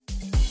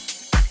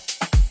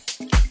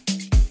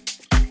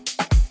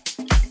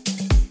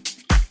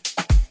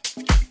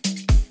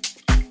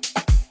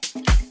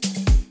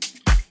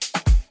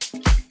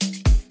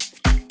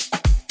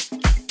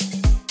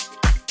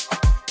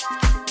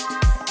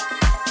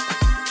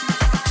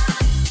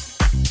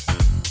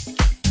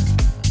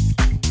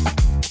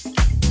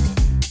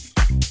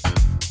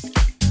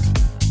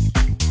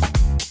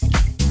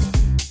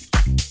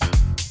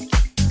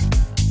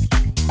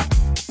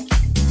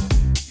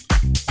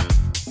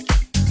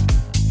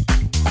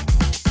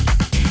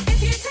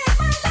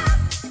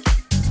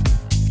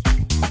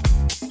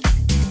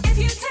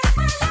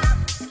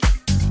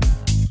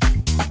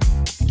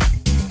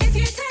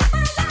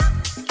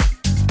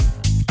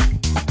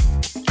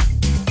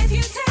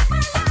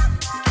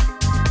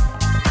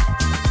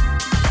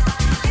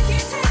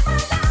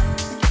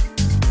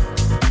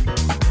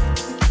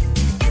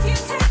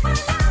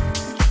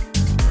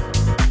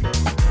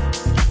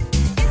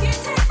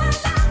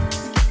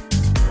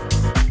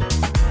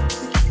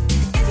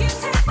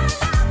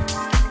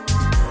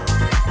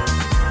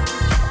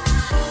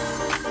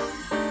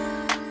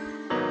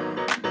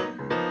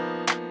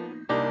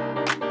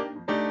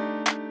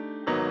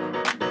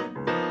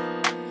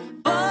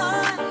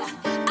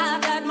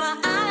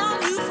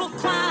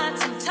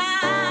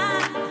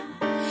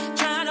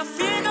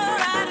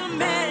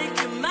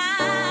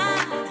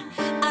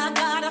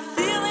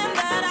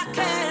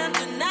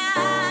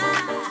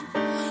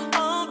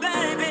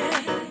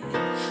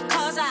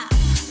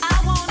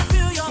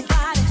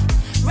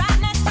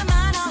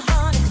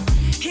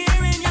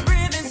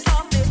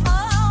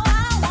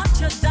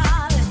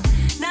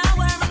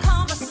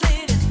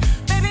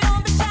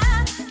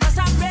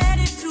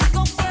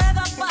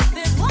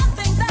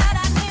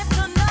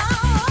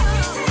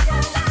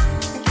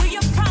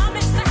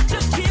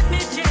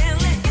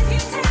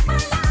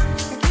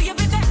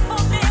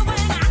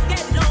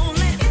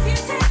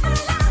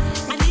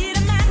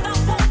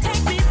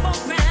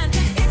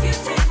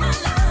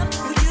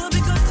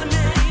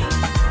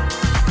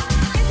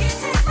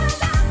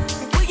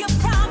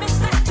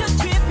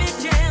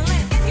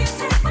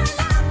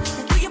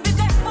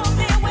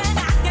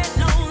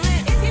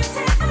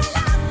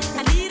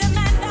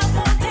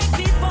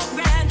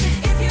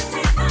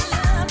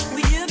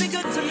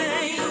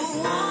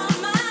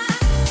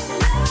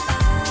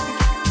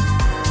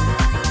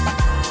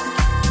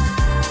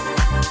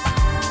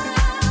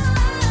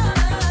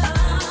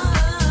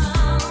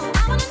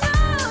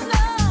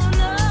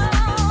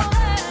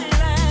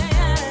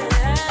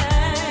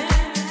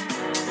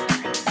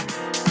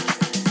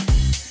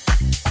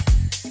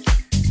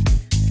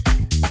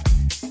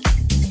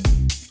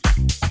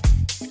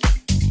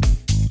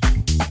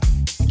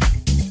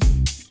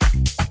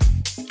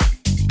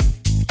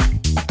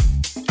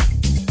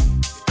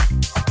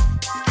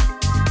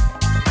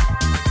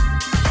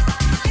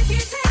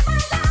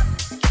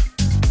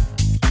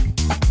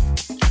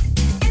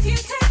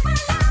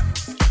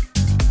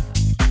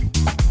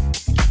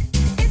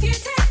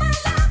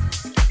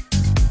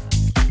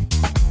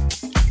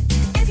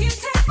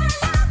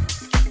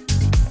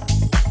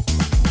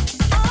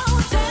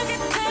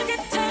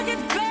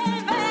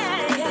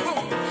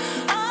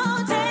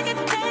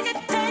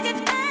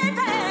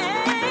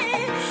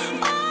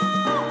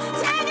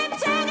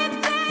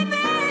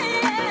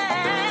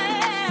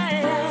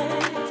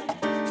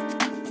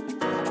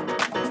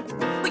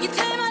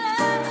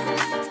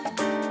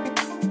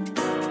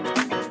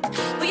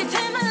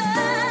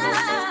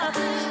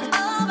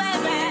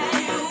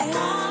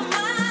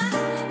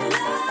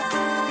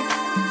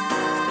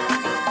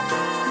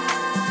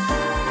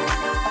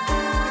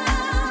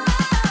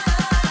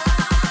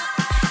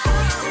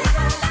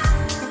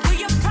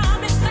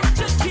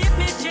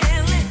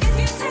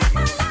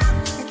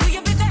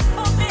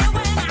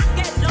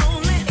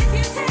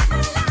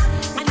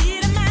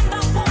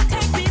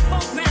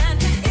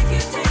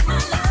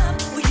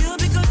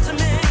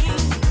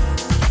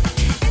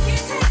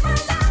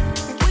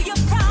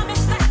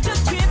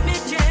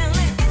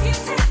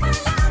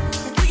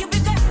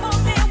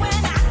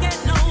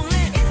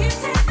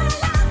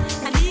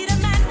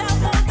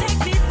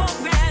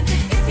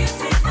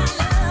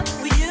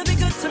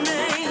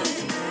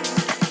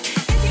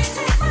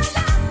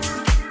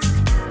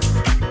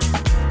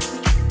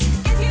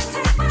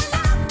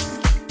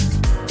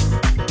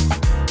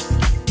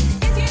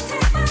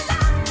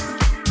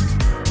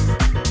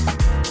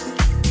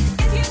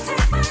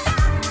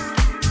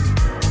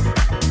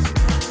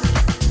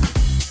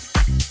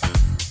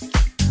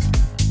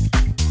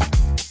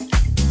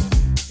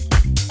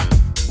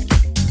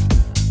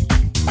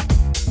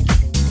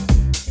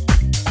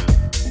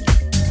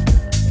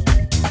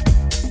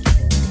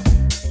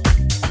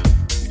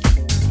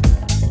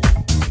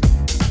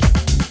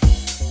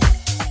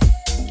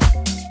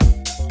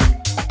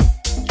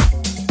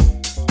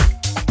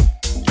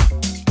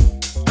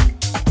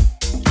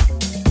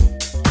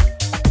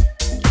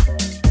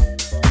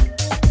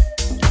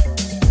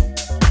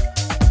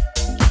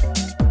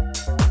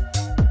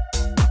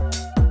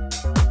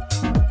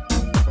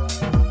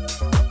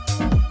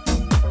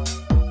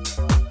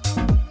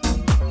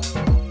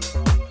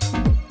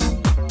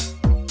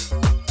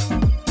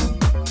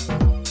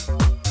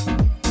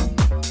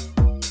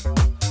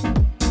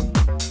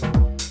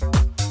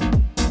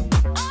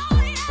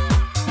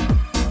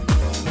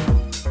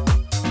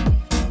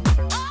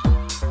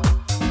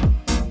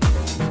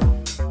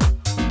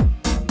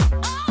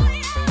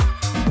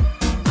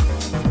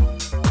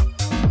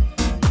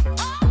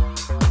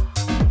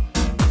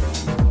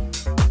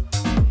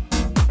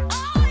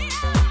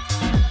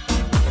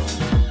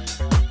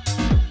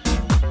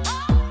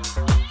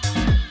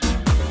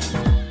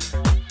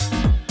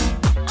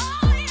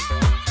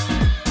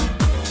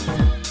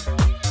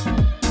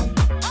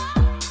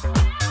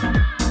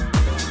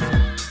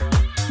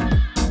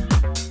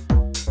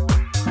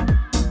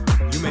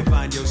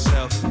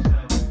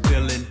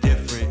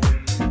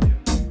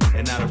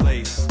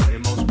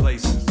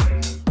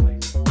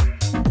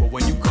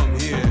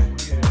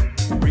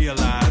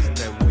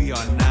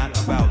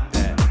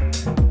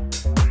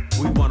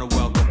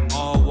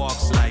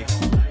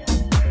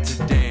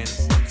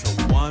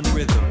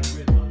rhythm,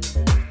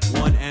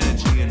 one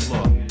energy and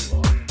law,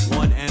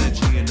 one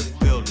energy in the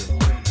building.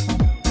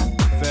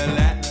 Feel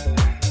that?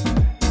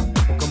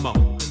 Well, come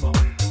on.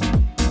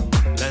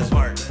 Let's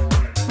work.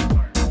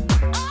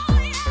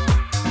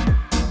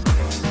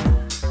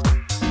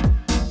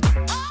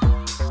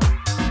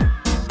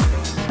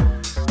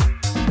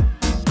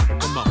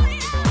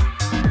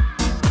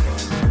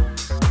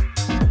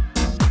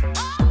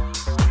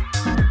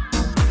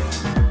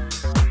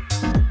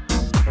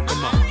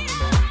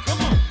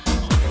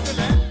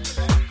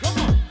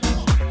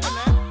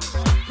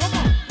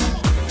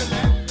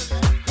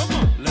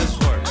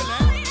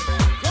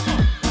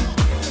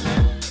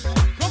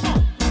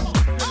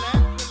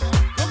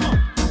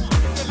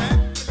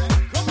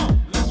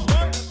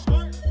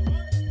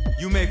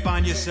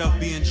 Yourself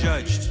being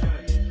judged,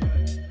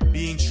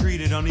 being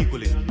treated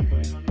unequally,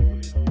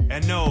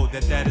 and know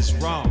that that is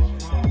wrong.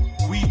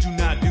 We do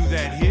not do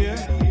that here,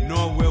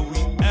 nor will we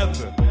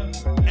ever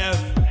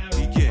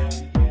begin.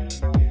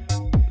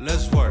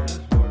 Let's work.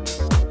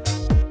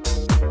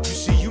 You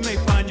see, you may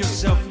find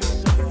yourself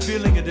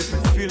feeling a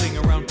different feeling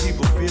around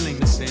people feeling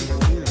the same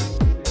feeling.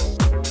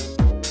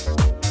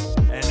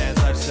 And as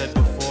I've said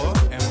before,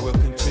 and will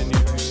continue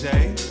to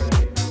say,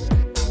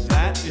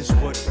 that is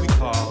what we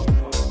call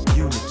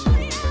unity.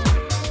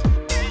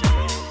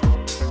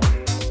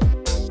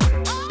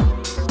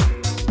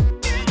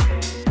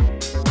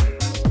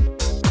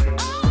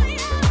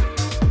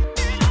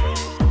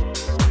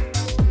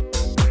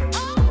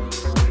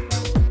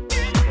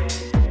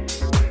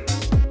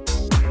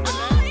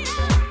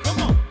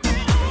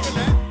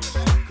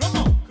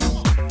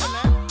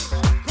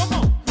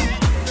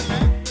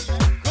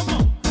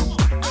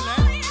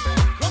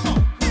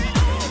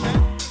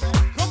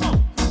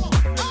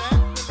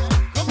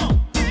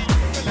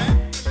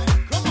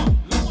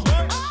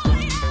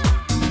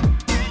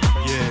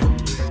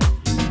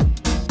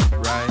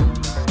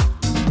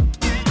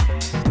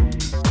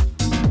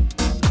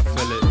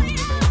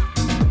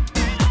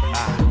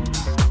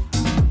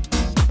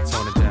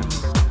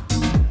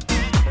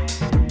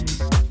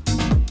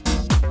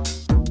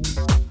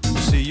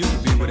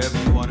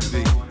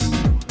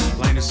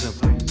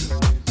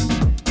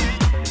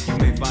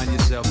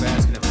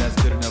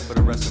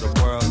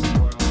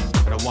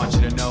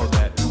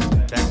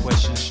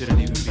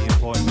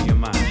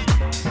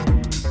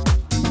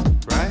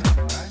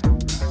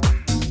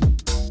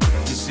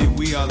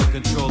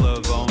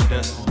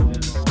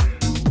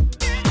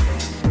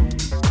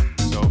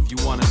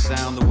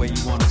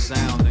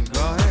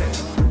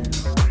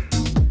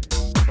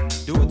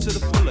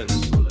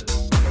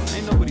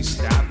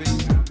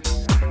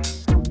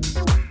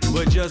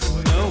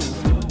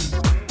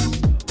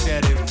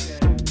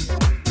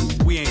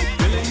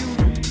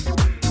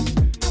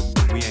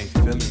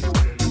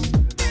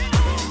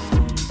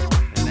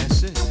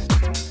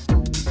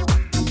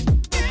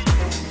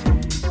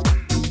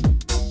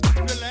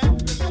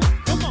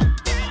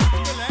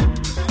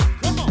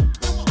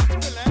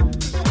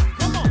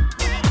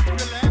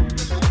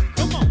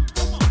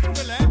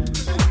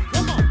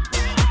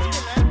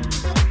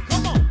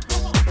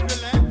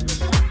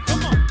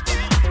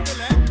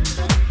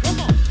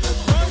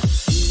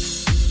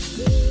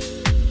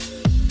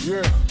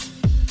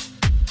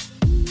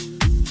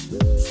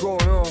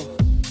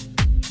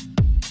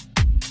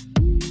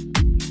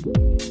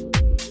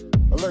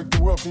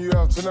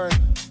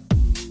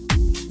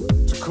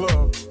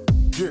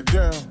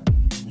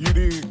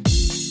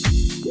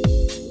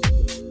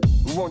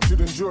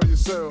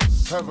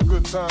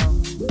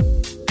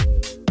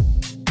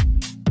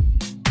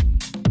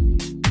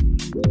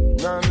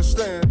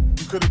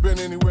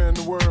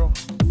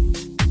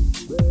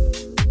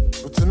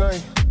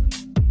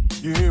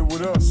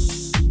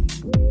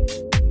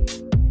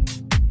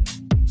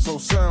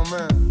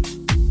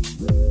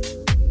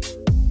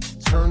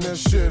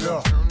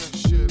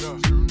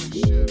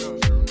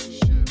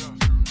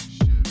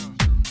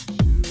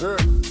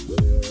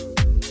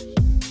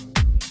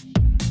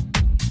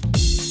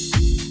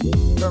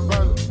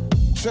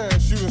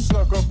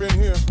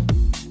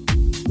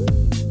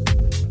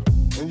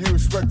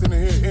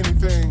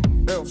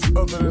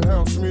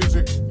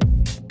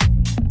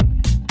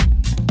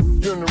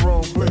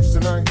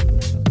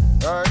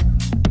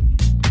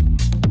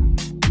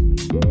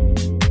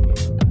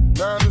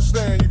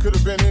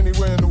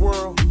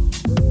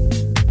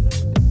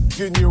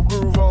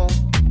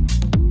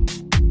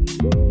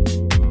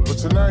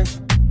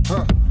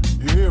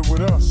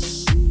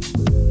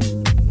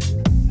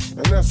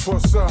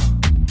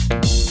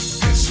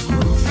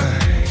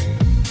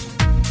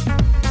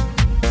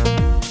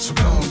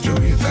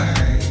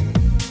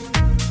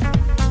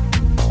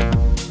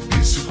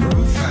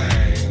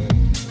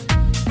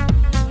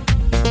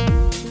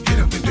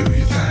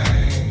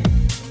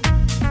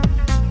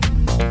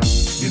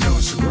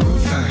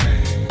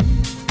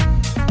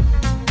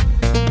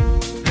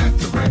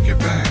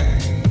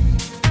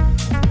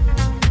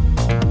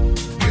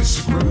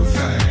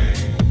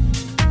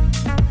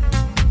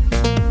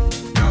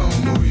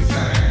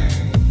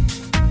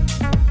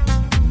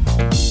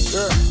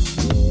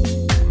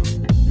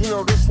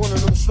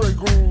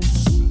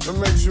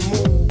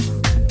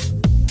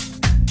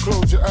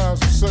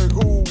 say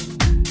ooh.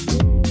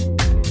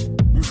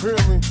 You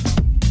feel me?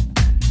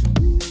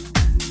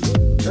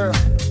 Yeah.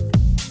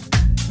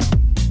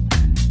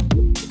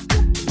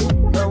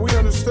 Now we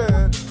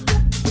understand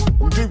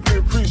and deeply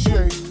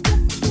appreciate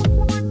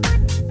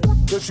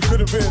that you could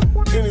have been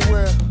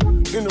anywhere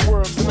in the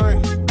world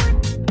tonight,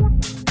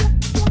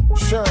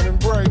 shining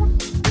bright,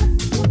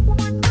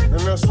 and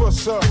that's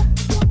what's up.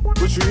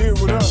 But you're here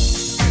with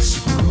us. It's a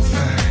groove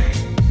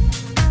thing,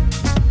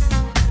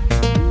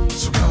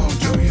 so go and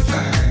do your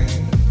thing.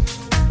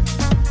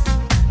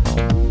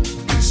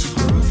 It's a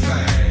groove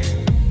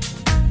thing,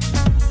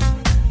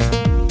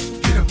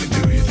 get up and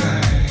do your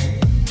thing.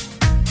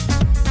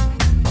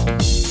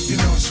 You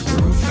know it's a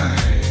groove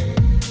thing,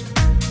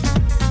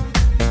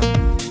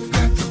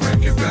 let the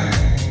record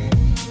bang.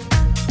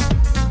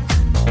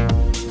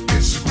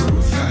 It's a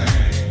groove thing,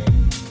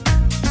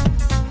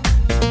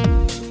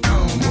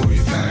 don't move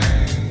your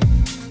thing.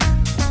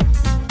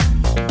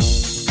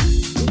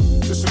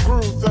 It's a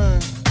groove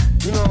thing,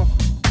 you know.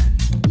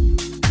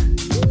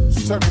 It's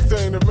the type of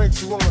thing that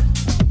makes you wanna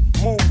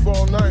move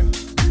all night,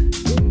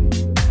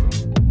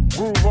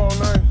 groove all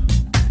night,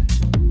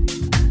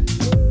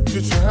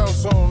 get your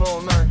house on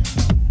all night.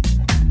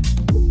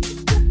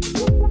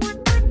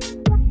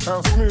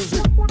 House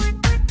music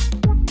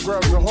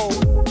grabs a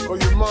hold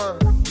of your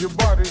mind, your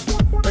body,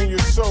 and your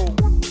soul.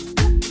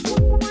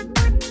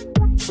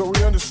 So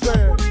we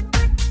understand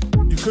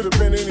you could have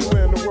been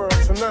anywhere in the world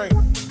tonight,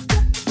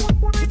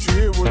 but you're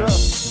here with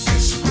us.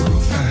 It's a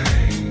groove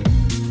thing,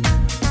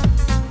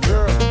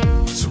 Yeah,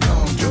 so go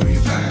and do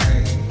your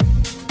thing.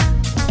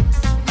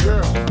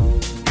 yeah,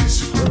 It's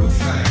a groove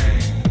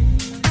thing,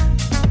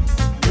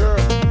 yeah,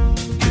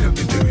 get up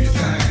and do your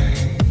thing.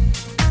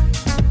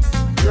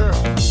 yeah,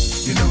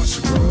 You know it's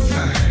a groove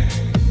thing,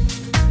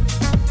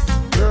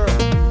 yeah,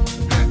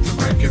 let the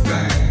record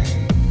bang.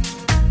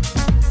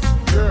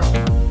 yeah,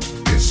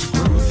 It's a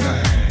groove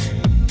thing,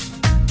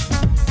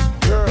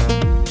 yeah,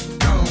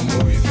 don't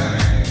move your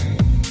thing.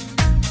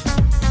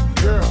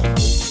 yeah.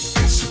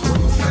 It's a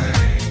groove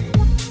thing,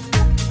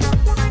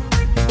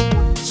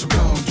 so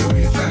go and do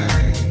your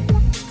thing.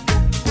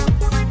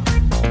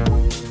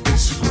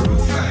 It's a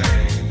groove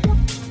thing,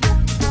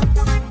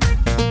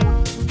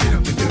 get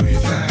up and do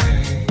your thing.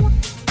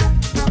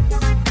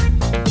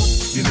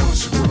 You know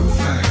it's a groove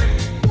thing,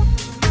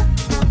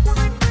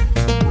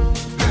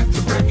 let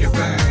the record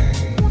bang.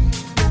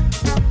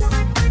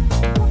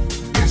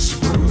 It's a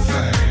groove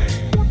thing,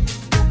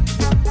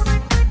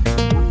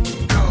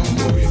 don't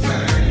move your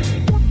thing.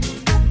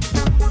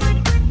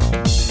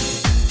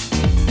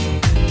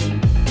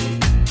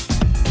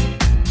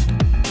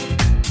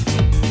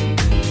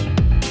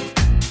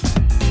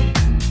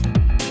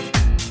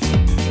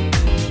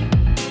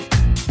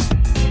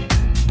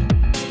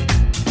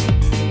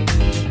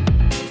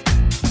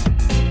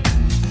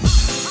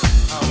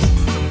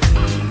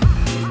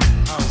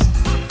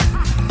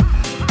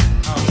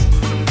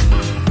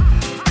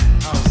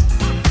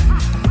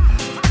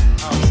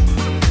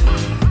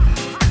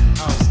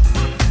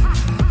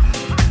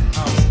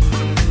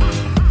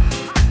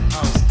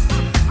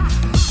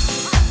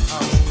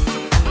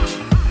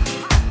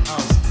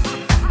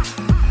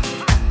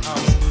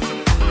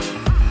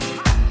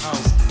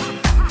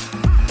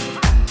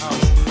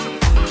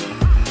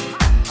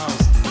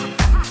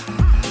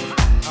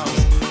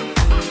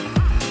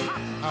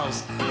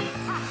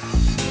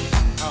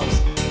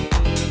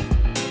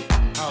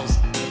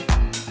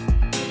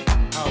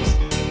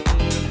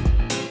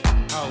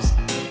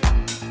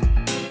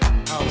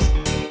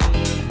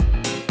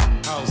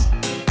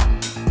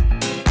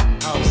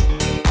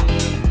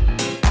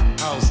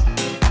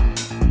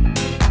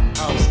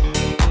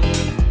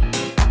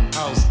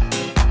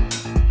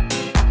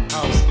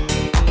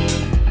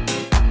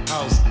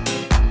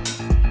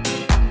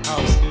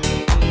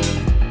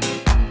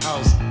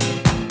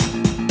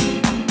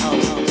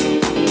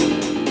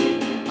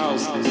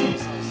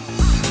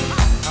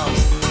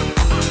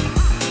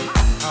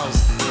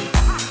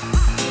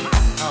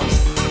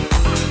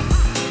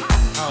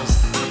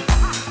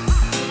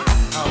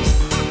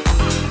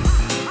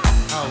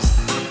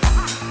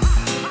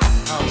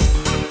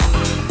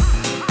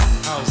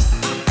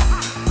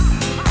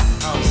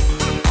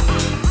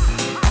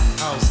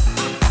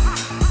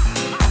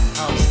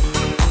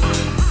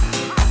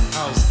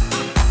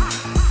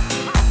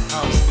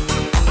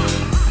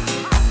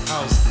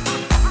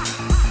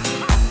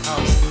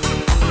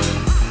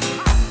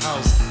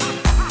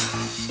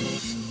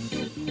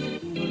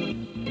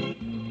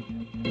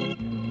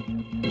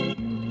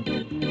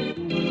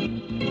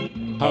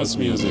 House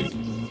music.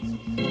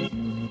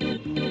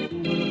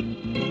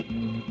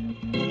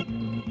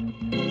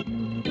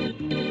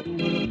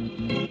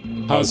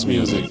 House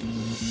music.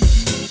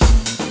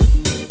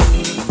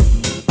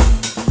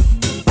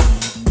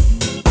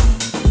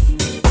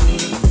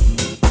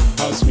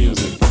 House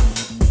music.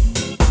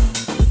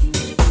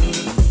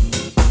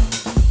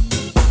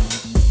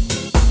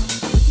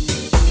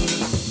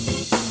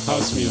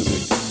 House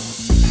music.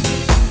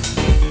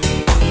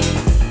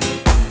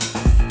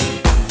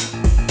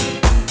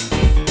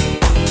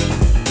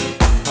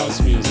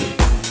 House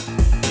music.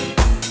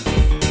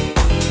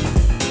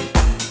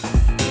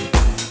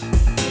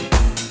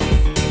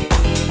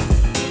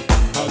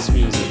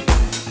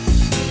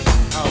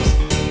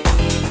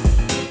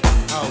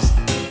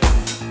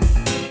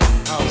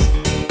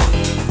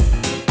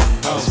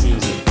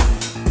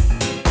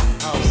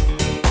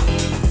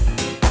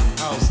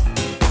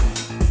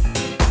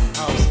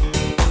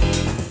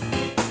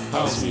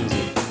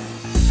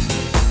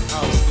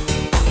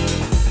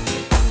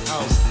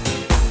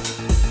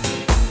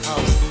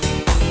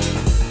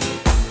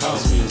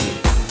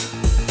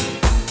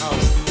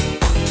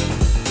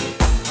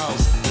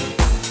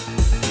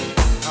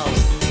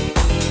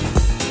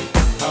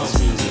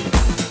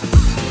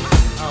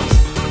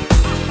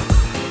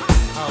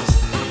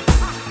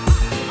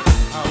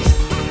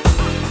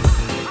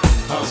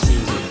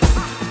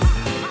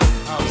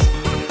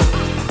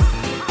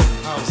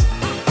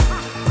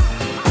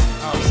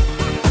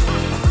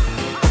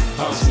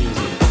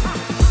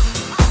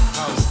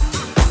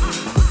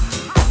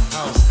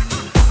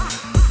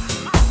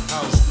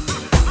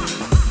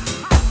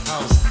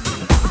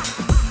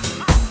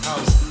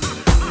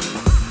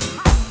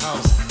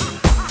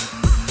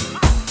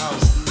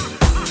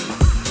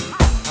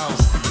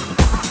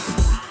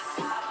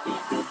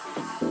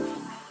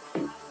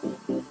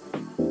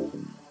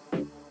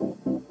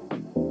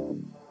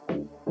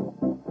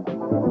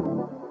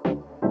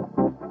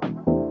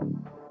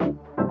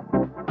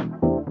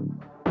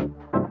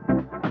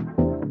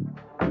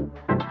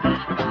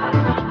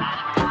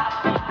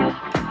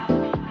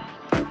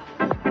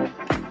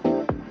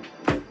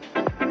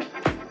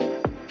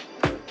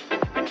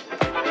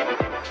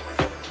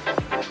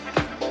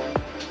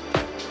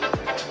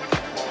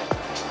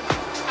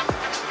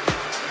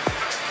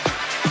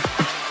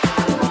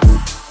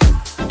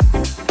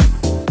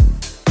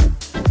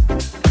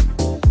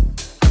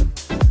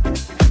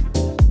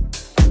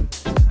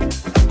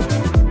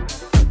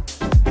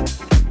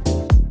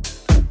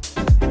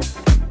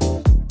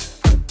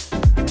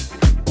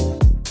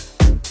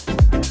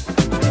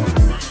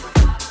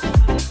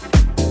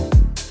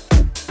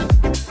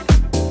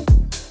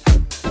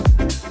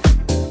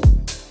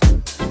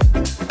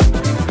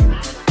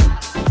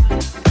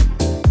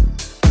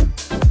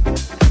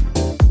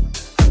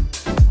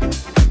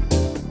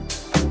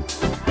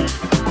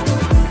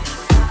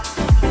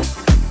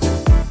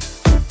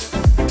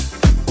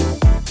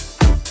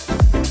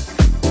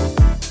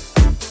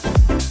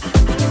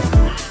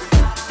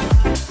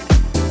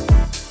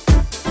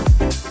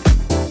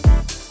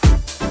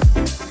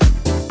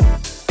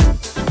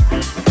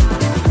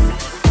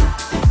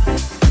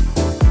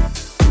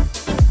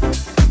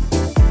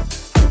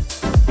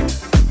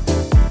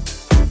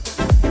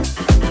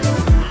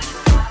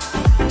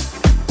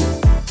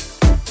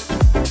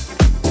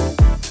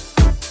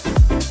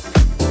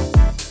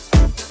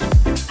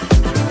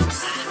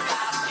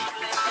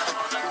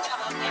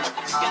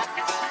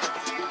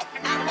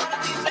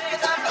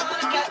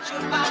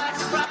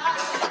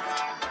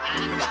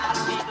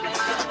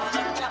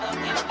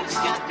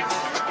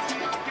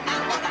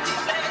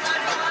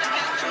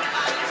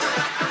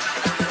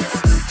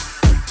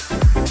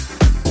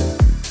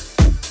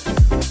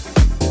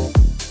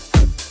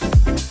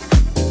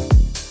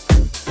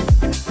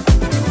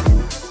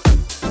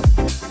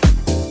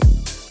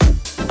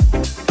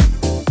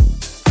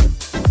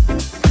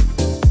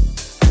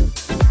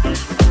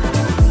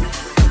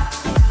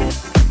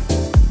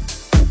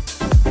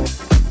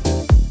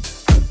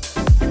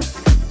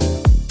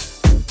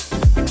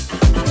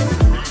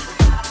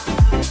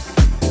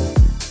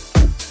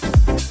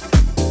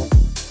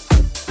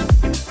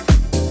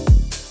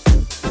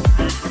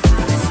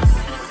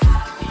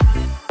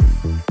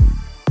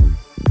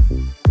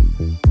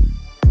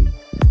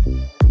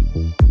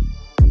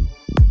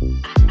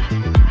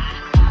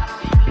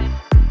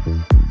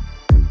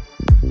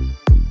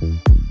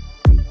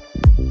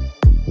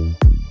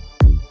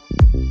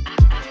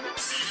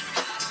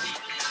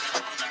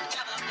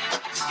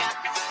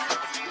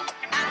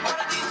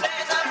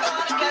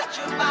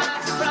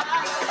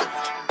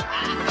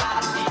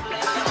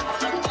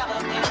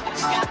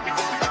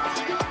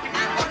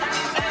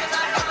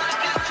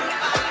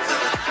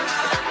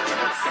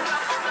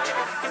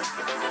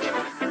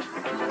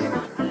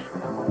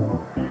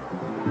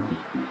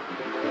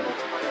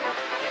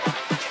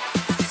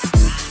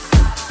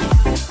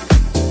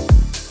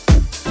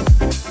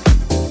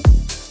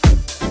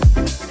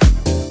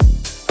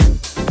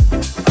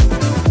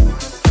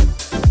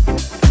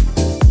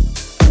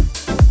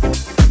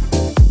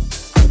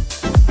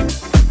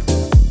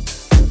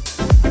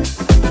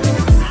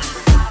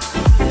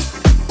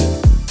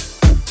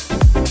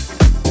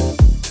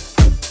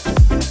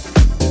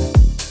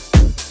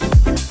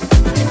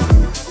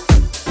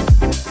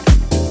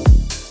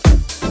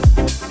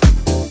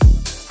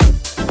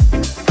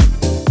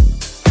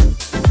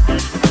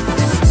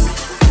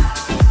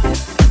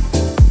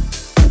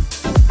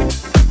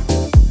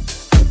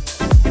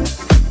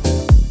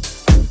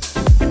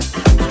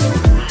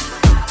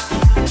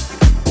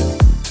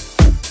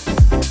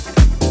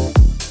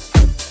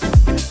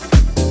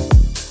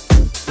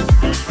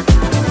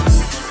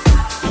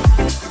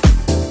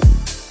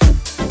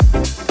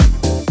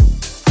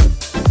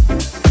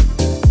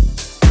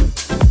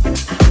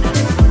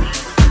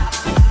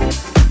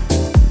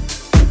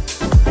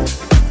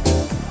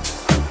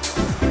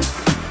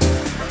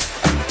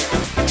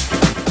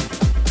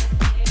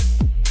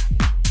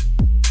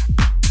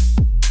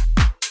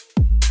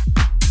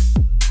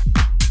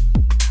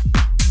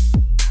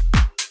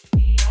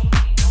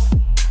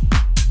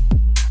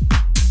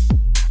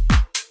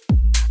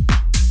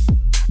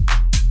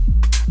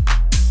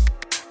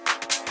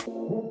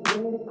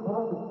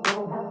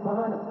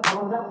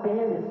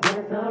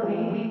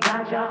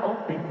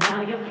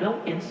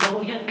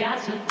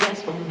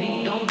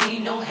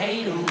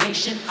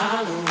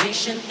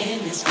 holleration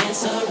in this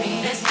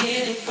dancery. Let's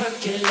get it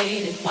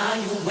percolated while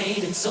you're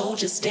waiting. So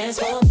just dance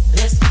for me.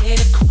 Let's get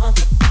it crunk.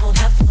 Don't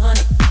have fun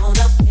on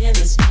up in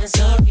this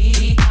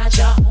dancery. Got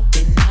y'all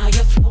open, now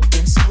you're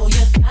floating. So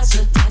you got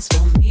to dance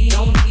for me.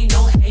 Don't need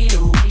no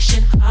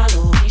hateration,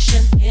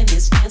 holleration in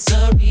this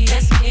dancery.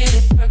 Let's get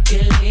it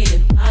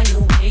percolated while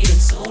you're waiting.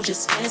 So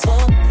just dance for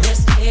me.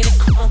 Let's get it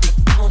crunk.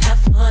 Don't have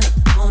fun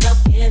on up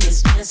in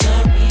this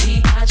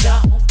dancery. Got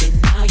y'all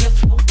open, now you're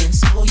floating.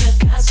 So you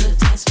got to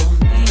dance for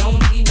me.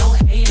 Don't need no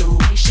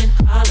hateration,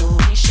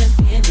 holleration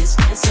in this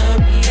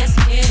dancery. Let's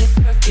get it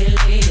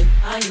percolated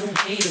while you're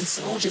waiting.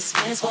 So just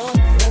dance for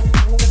me. Let's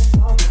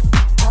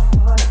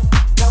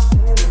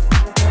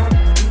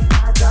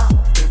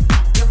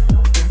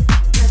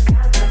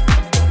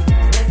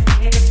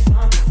get it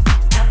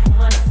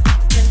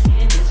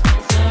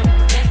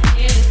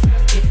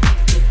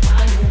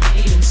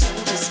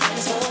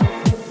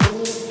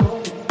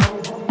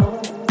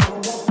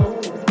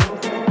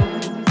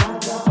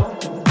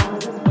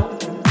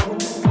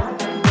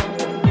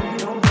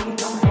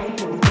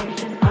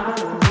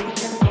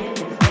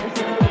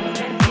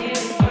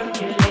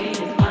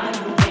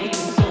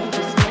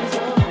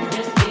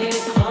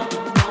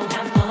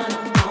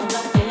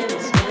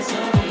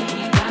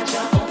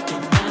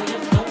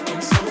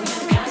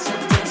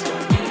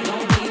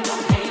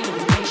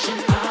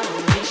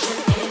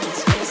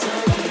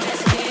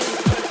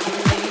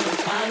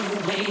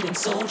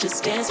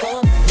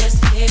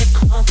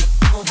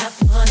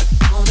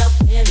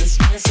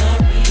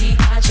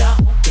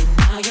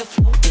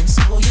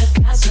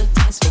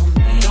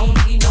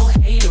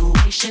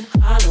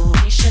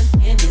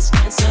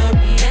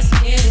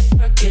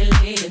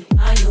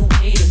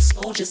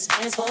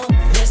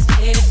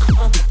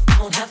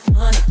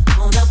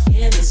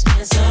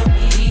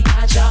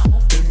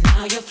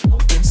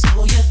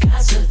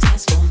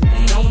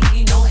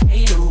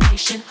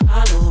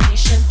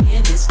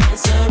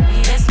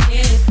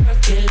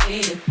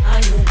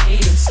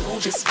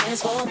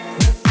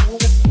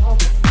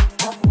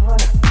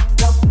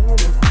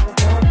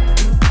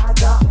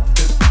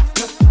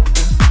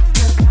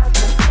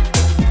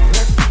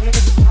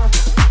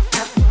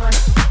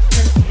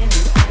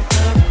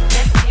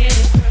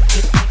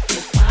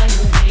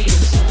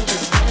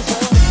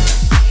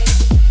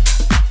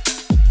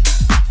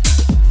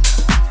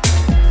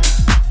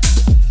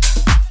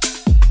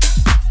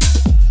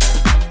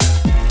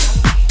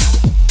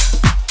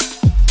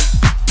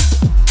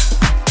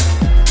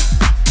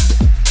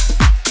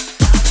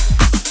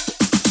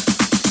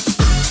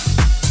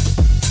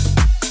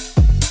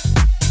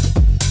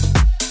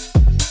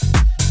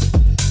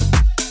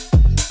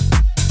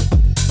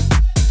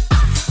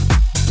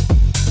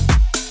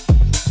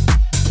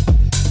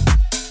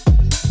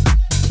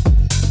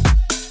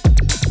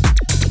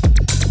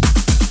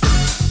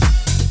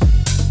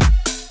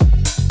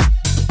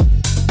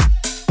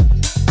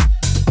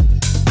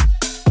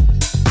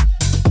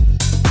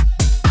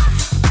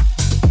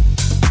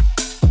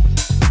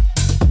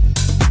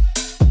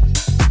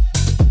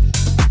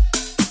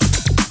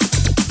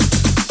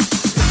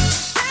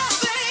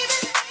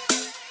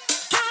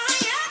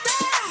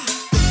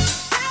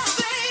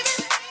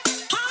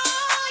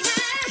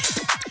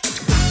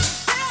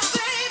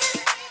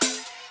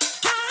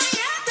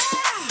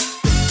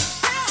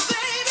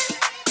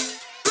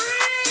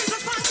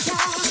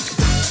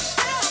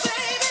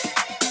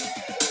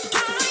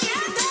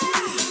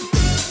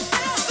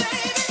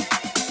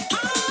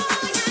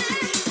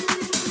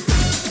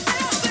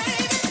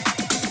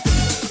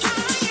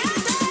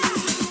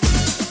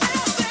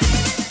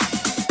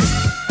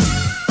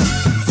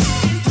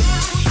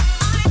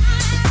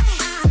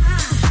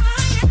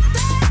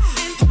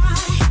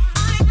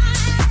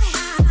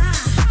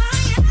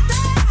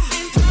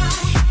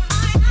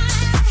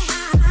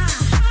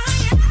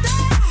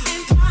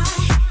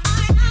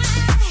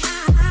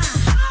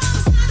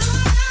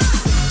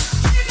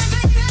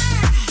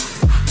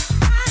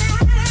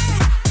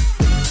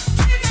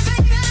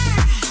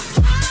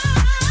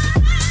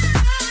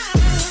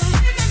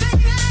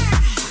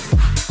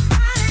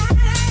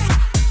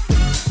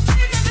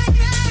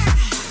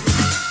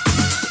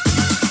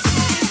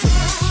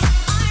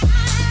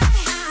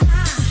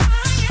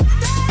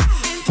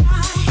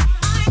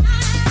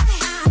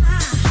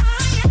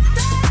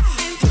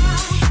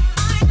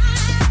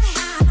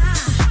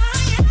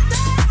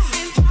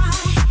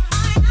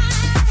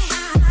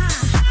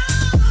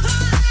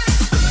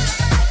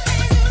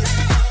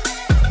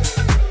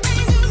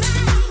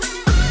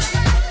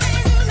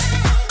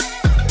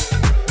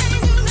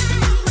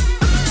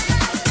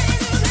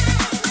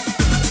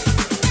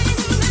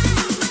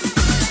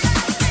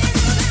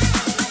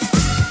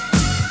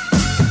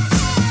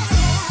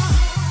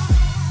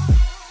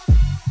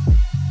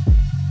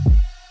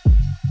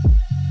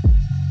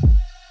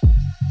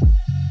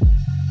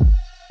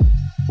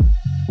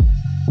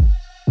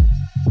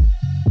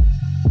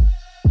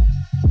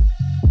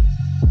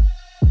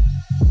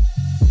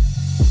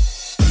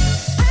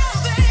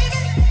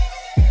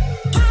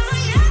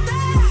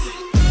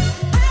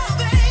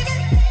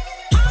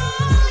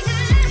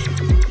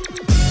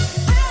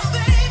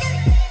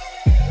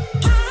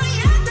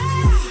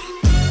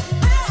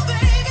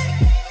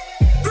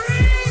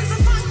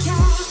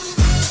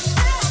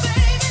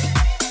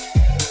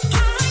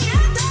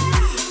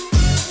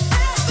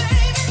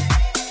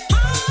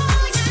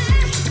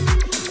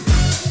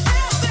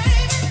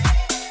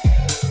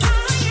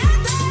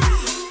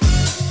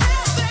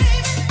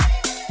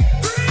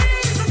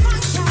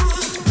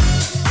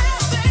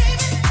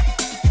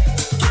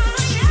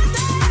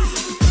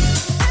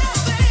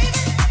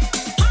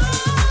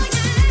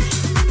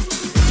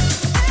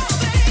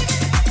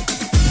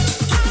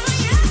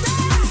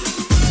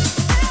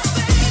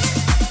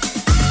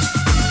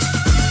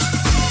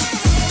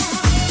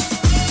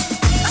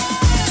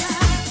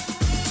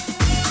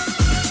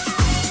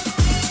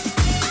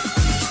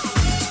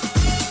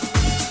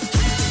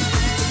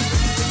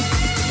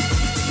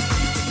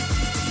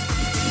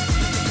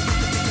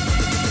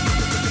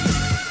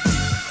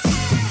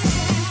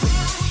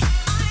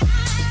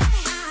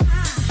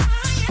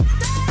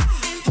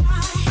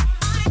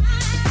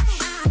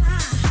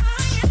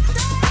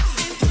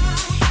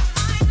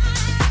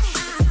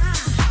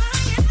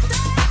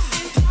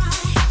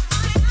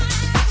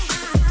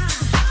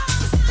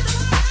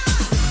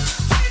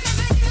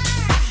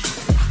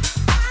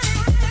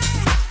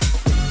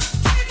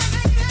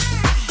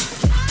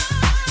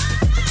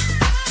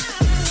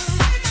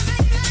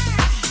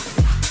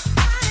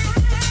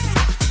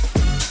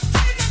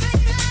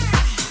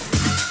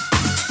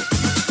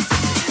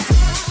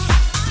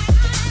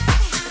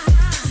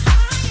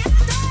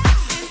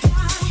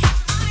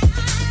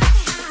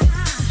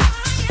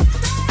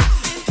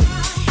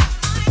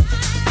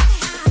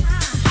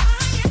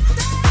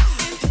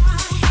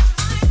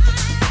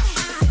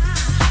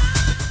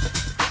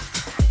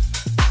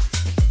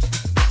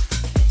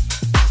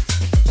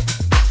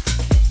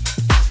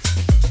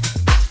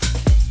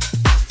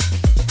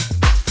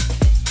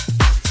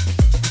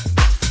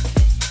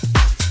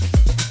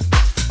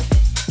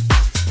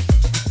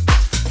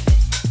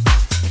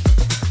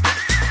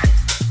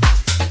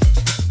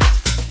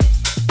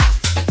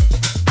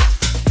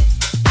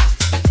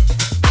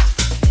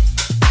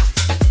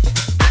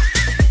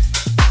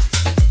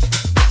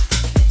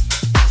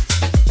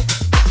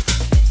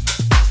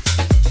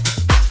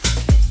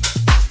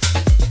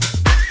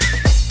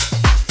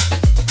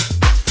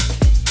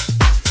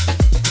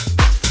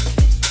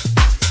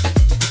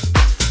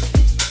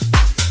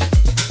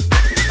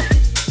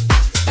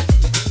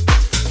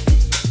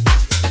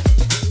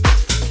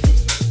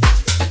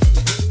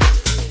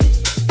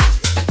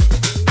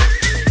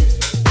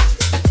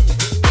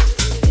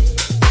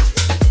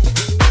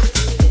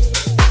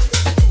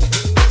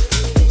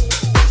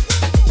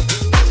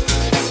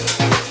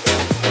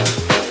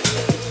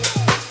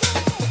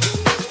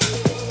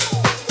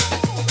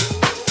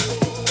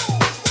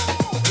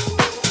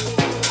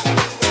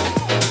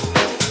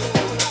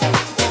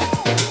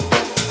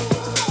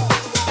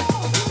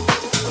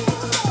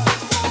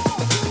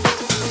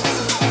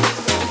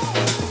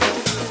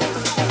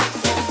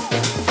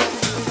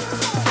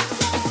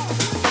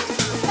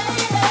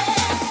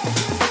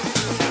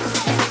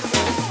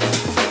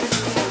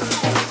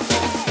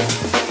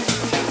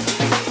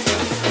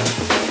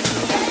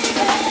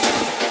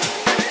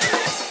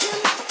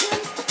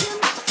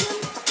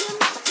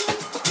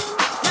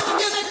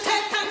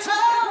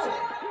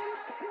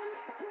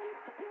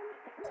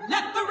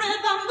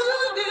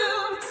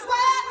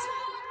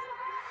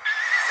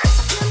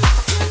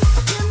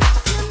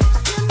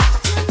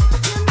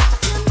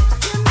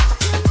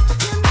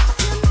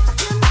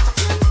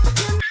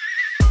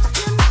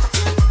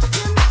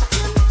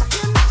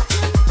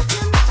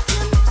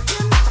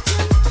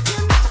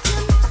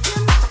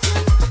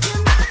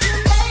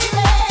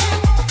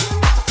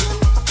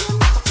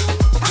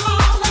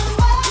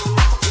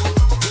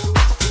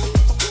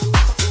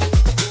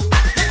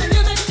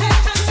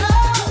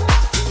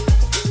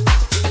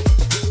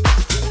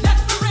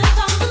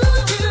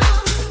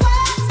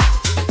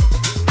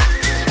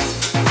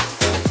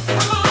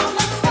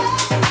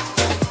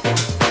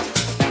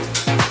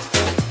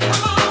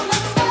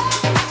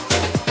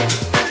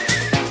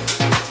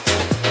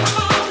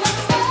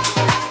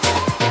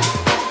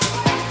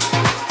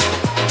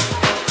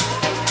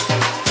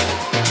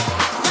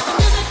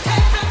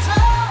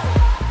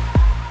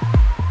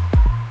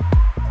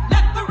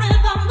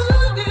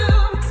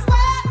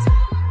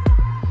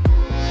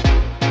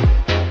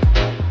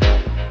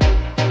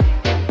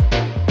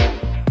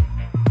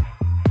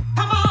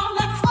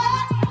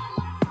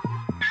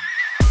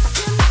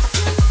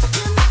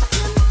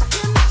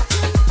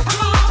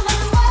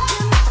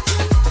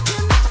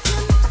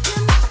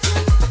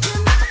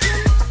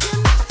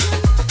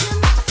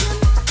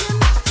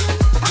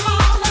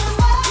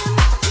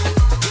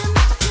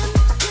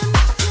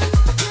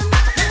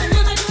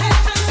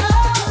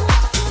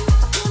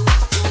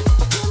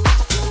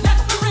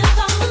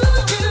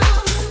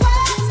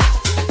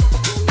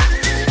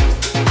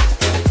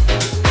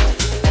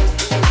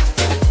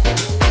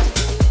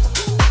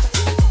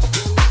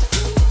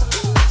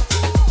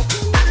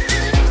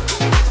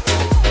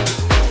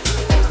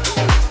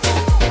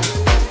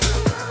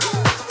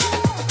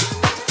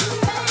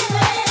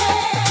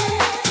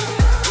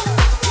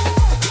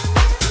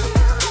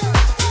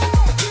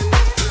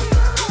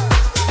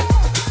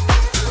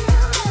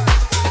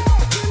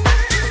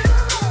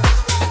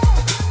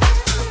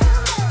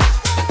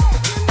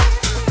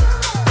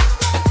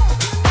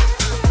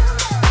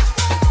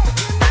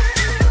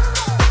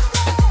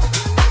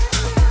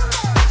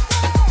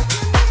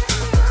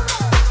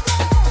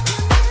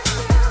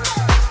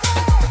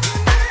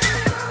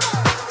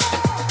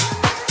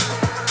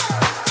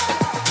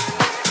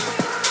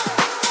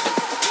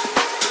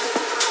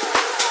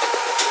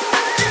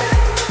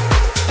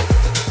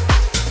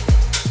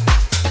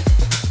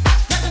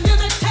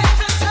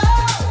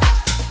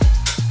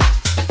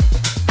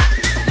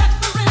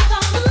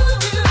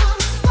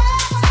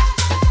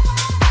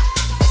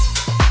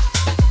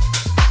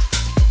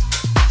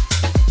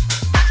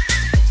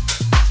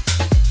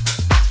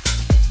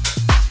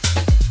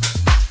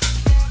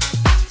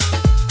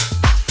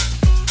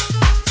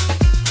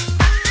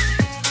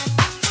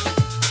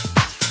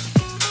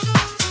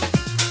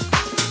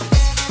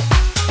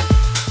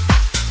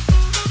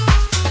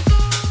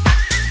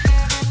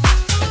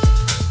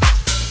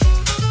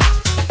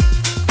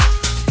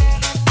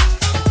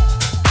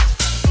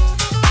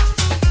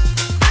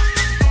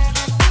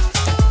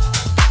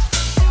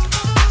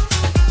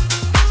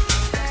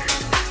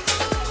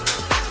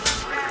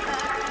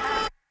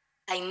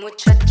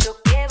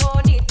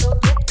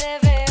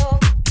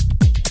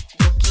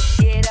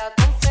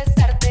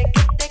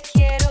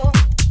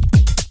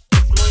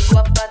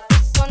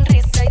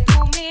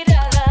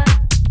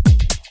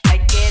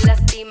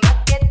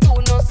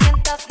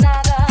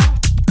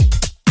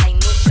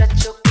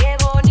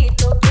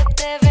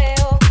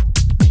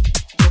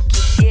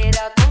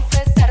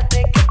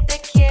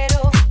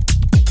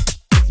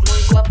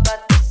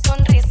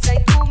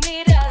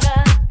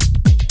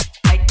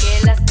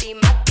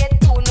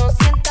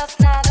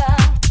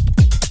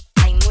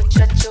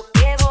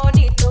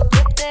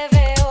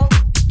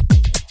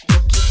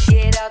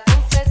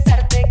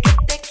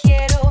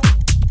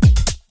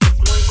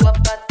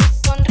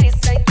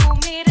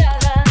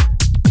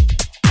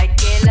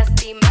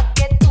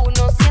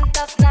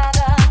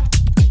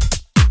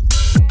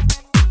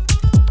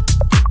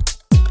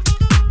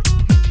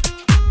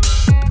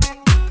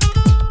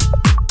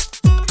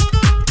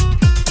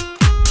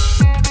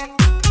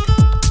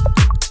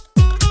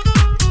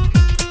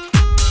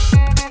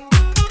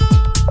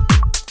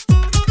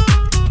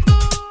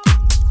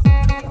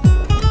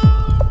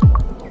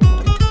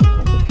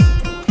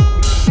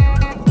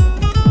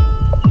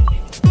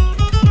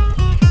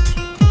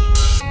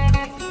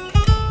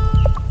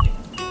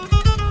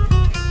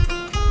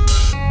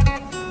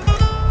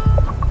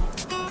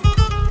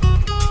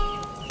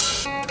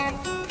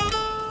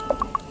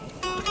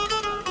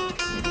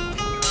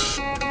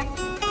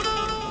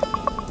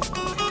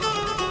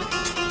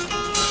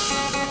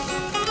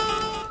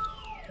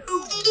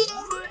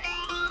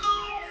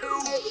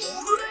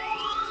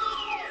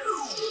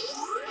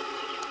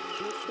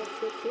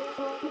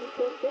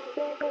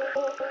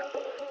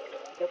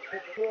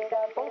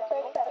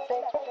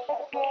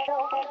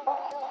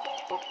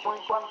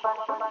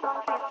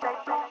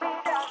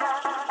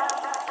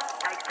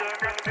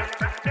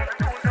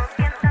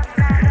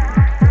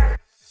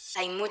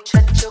Ay,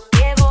 muchacho,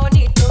 qué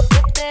bonito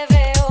que te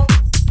veo.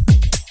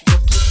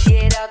 Yo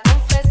quisiera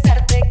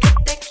confesarte que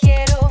te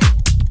quiero.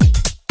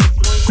 Es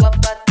muy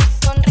guapa tu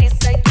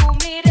sonrisa y tu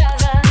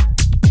mirada.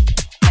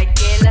 Ay,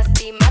 qué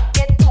lástima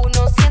que tú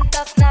no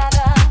sientas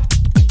nada.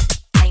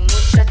 Ay,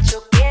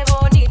 muchacho, qué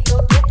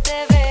bonito que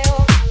te veo.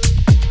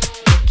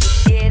 Yo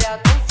quisiera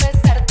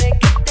confesarte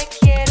que te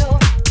quiero.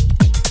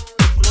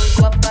 Es muy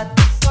guapa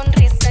tu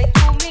sonrisa y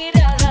tu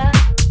mirada.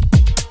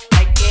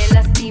 Ay, qué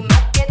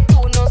lástima que tú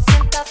no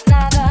sientas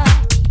nada.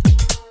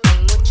 Ay,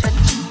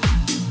 muchacho.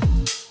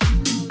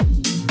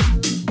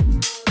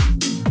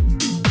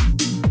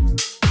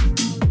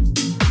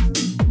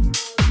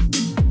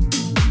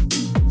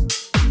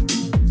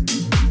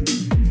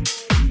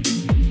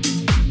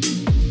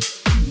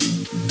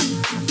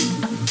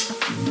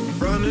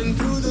 Running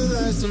through the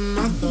last of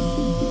my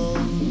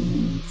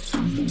thoughts,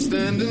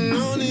 standing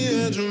on the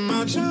edge of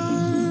my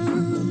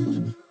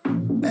time.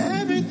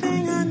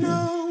 Everything I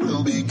know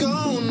will be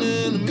gone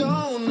and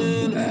gone,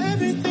 and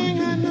everything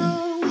I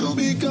know will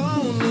be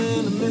gone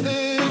in a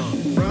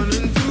minute.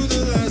 Running through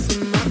the last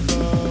of my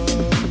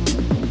thoughts,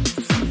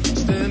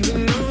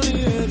 standing on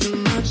the edge of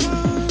my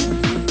time.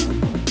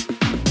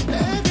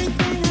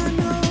 Everything I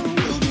know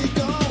will be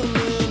gone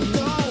and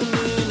gone,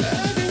 and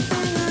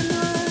everything I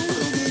know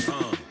will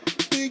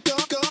be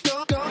gone, gone,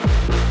 gone, gone.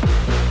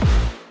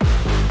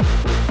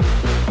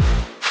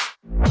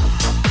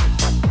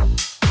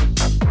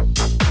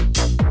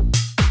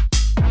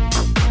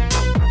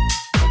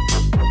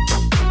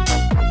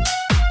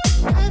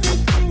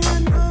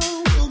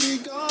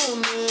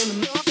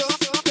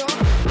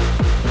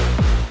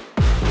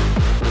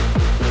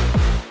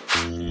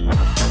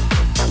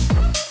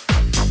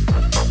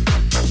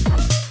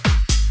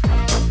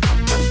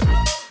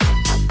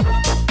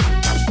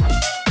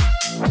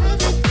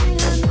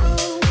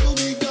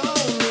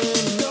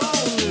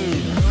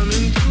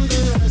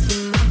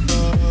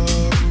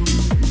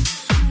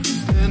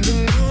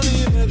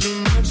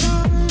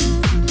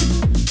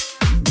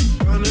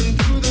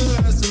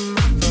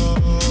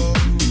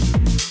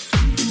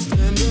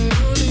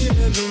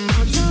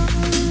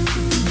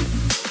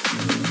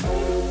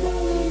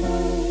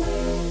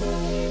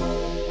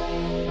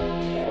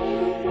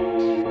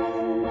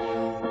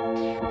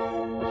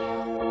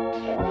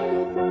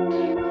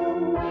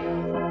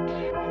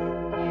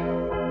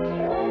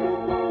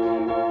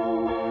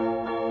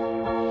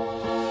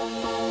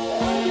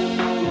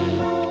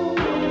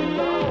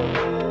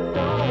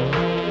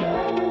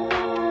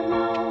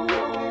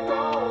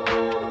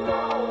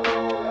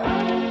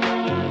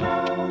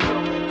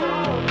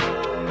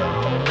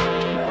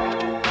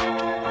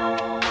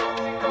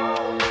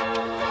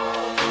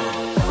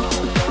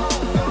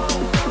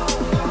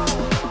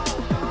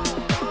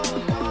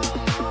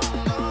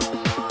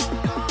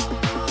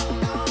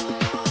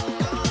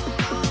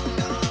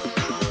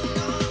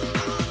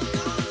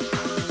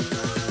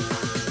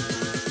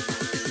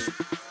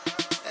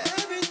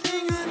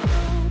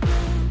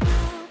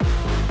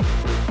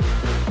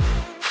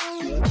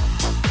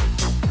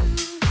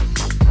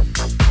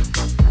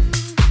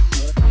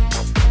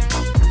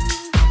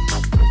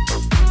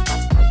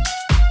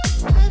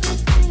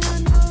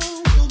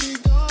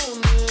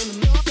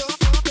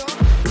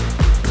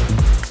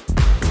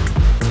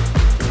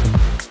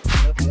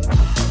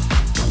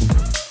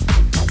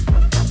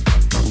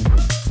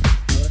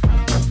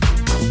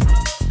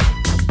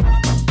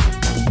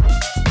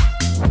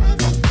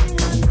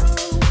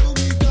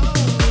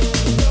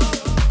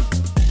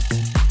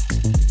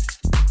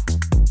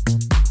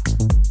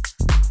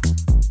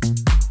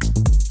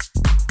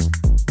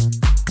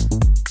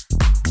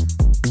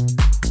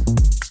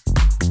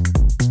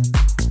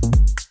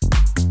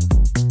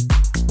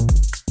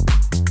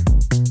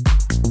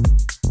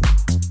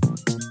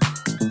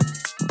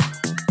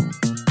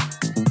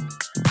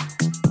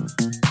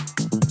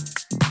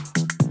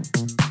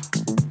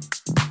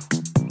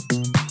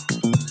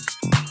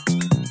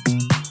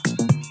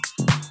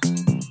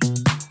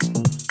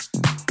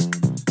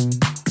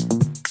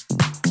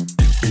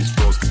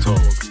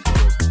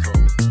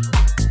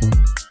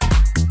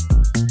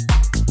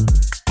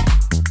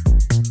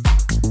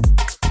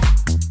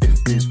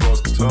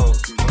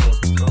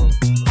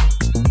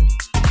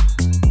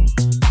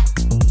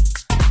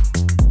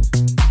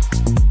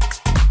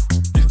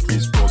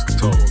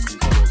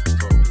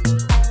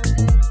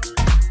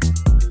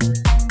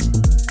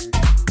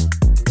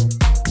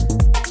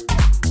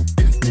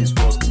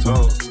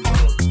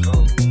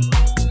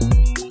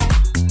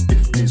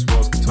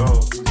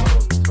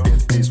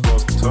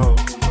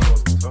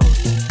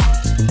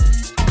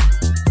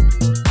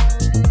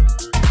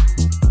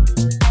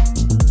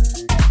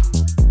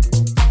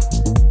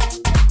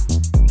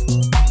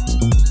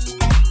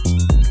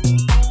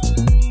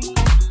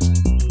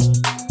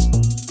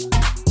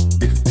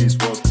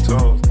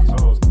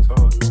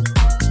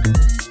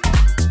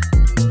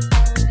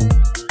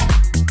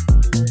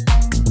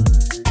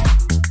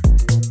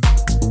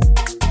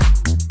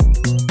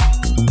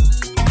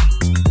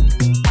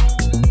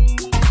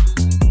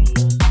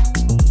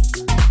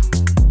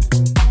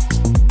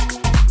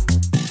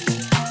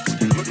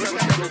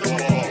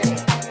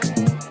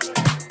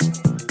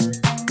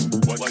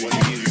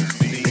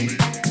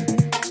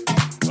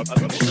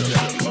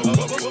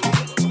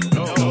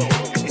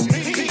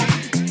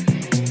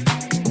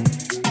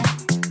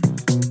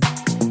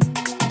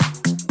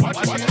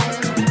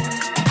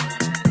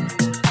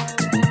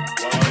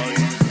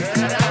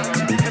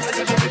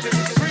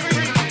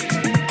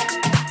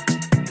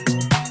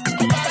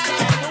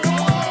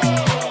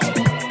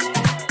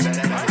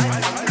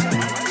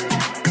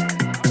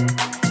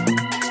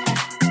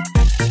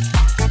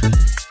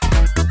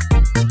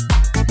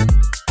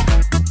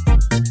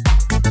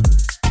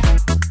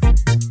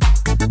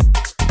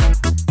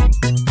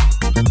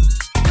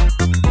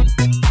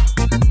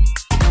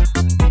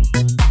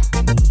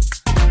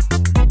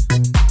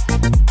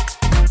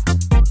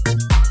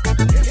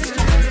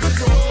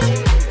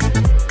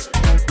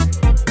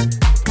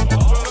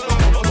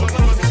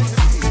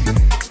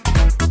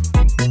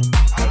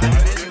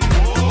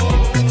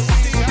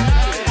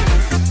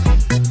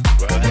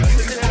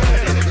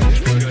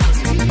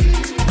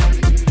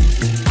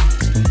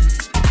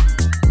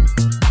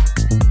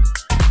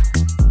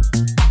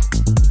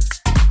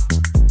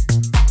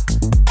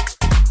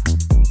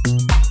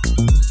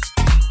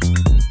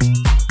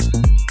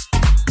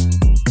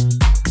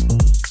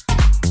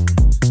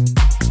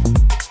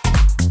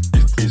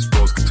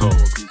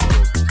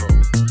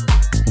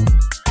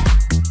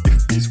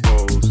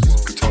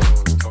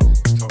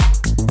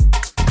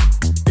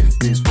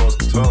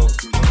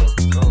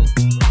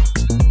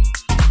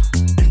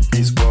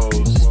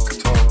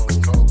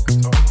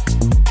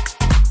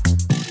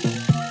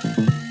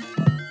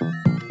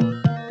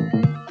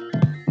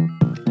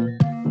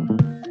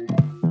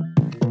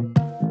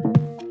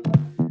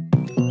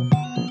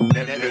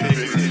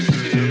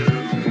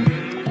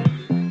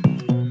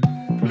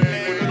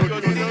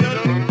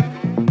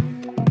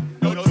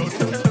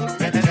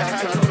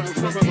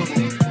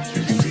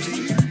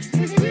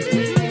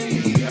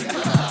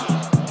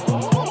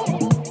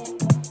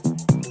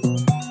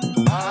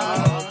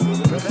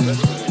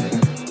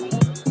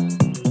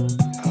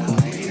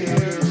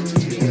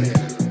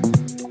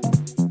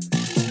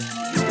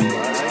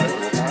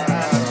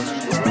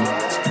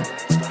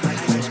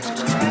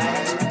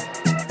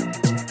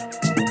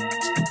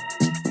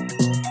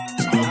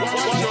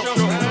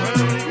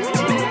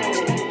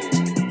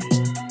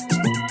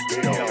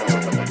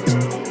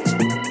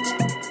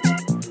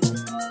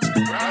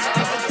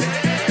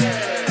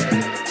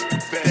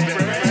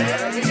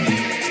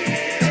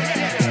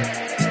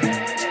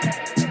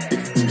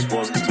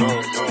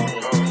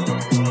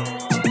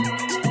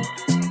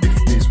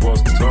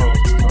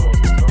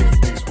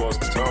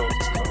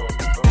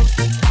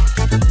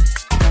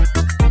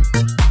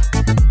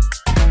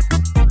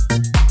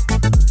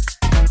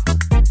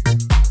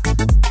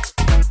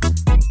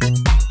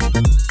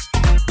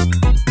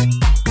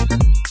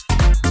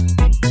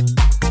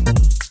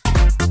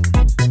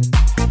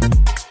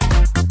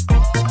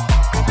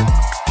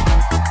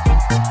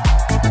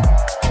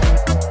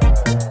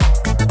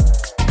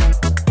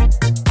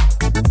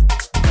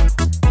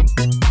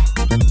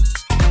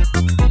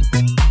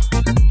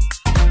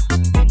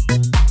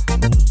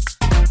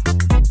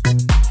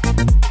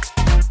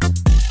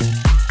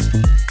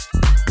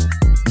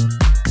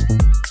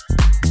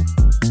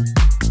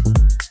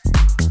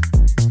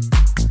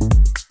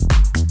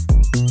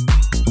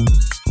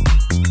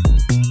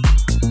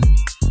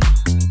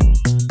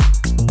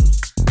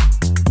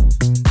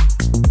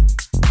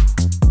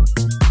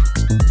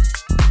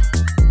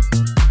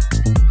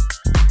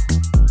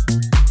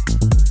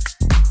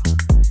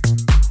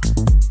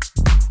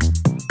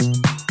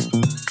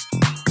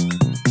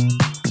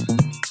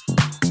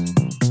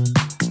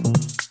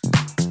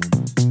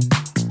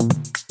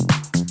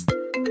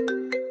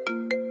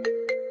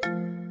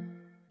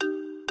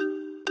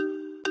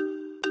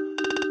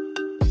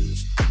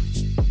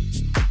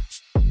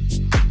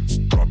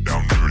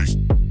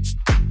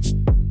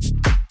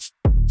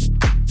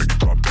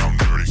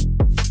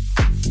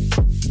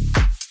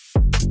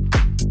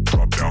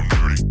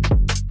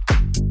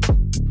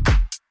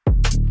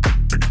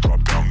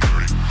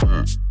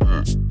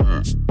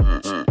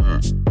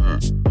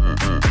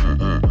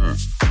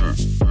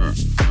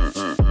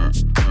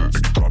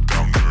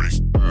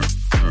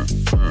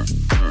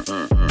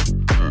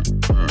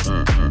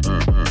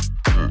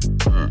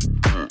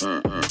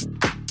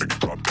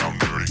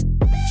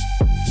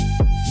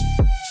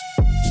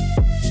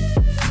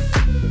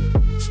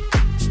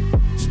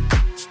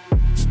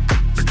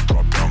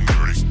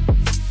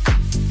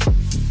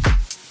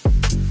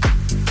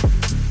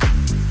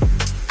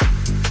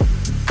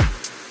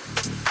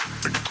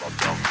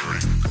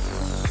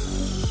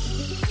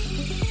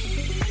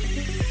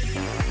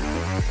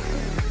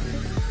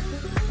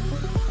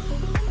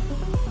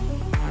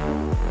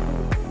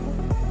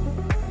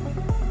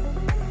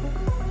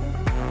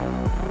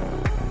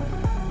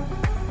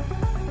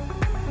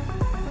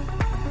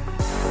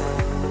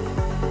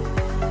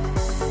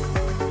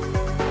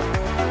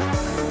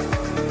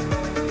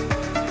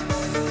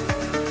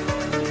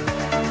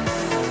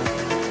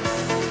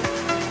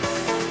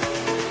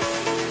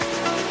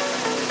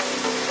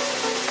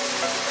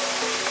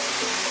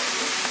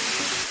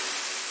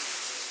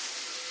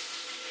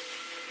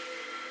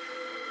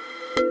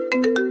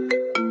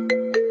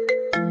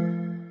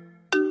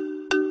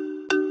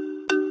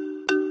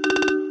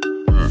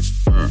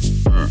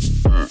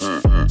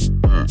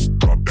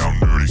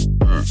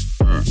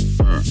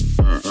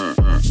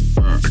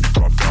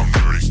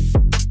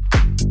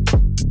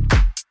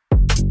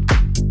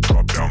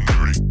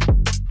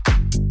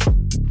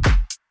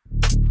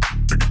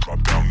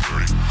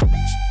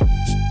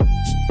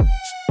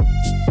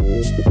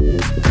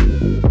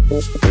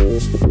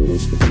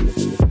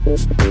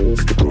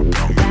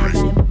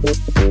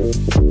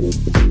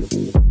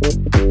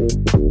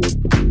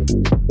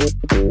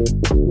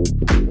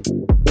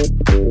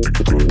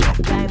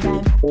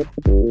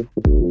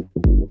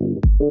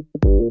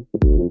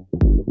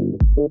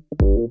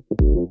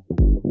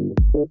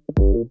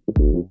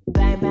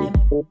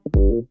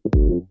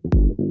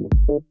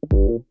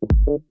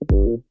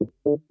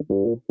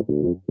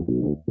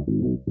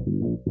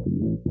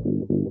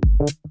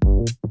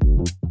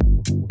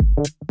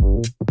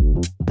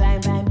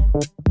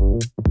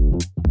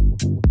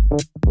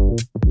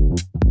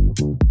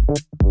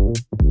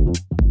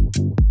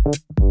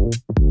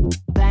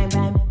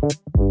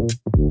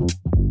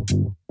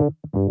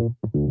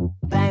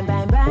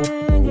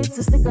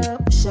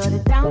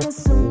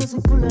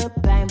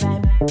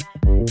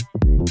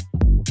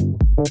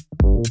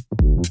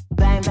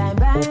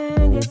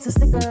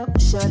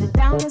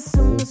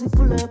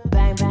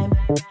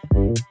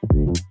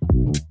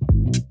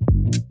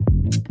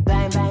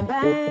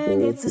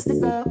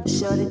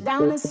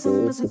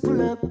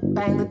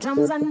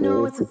 I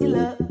know it's a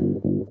killer.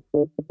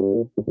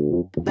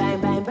 Bang,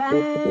 bang,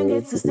 bang,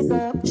 it's a stick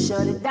up.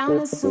 Shut it down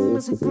as soon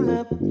as we pull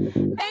up.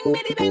 Bang,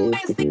 bitty, bang,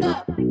 bang, stick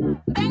up.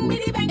 Bang,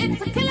 bitty, bang,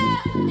 it's a killer.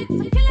 It's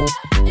a killer.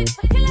 It's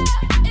a killer.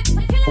 It's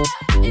a killer.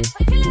 It's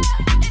a killer.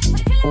 It's a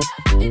killer.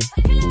 It's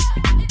a killer.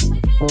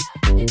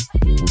 It's a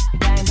killer.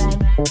 Bang, bang.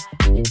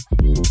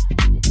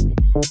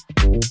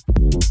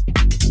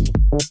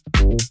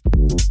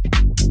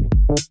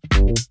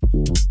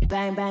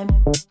 Bang,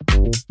 bang.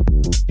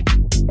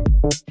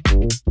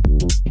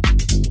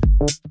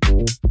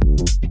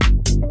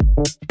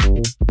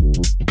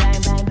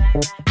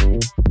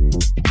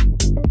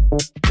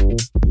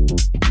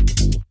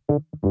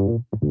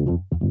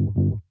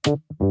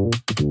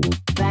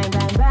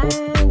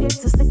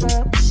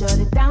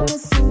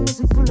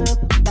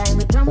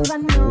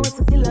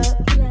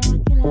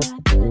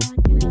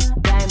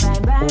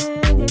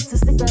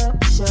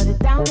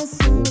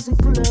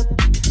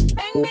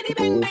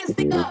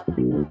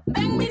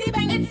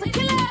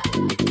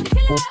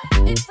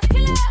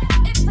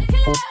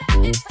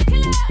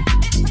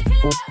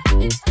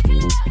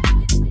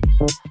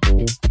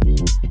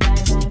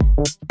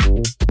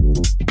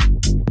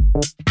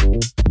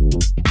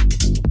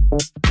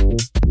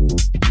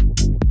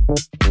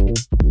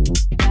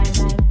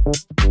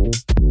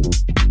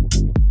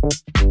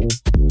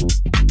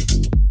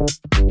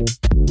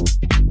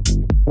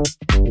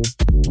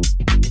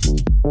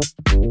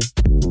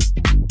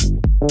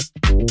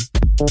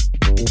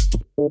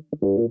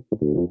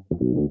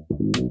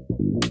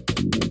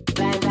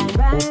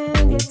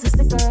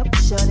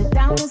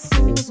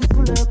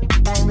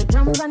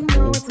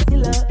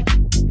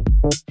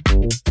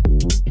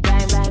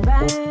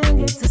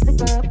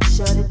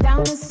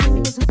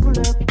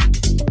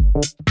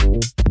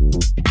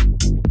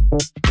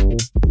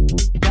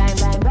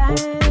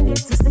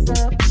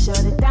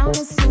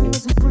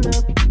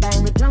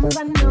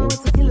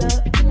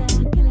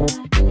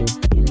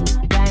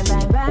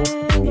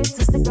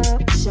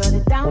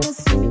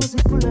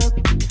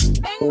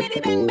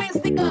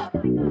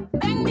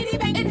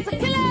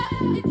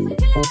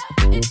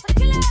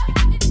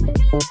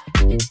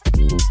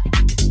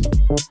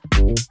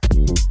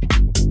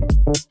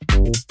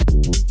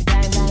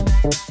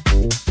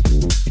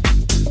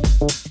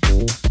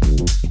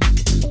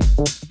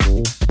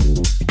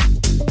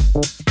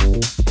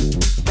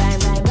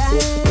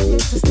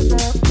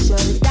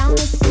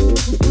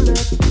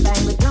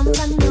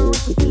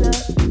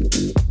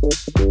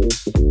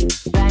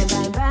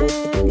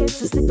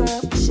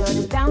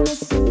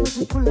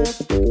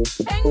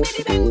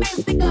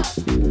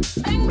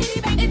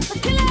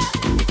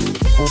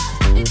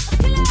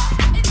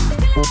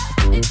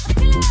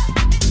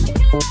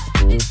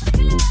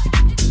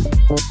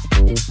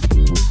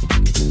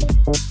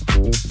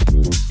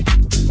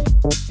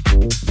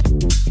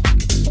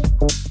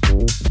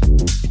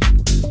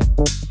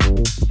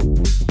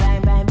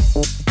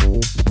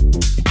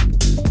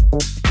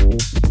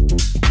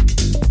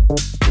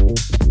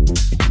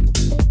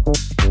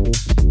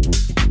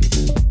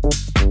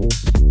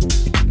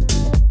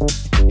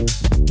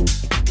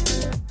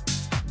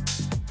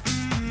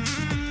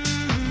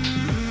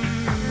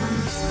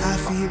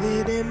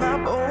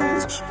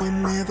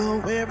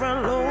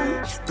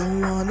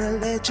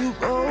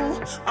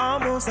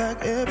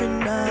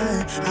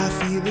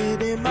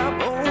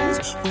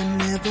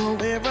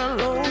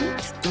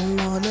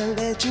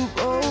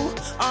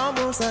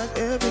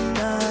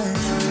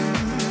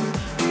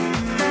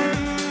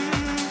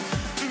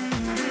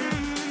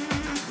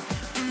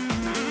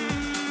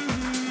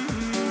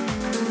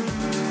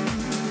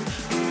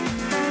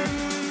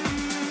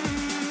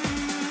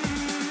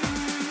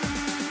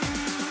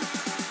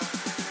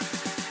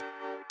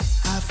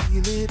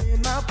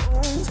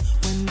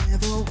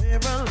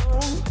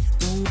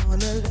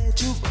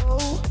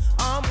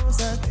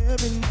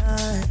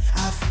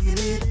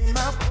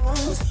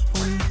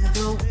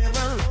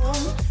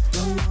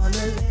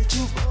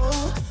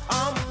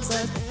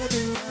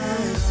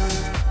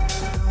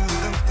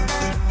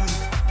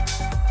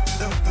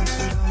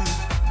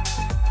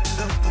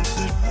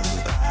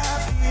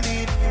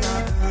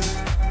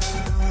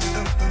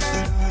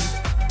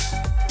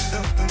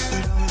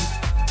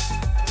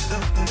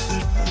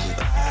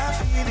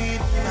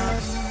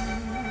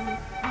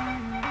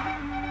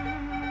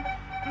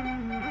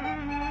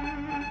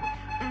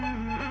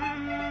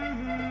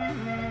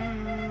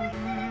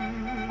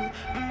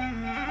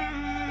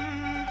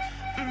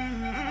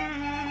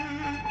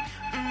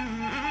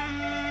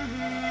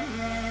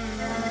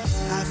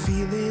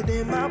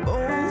 my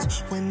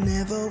bones.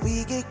 Whenever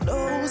we get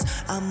close,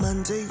 I'm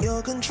under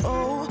your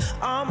control.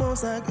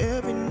 Almost like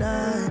every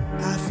night,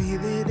 I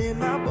feel it in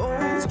my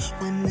bones.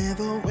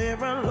 Whenever we're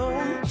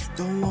alone,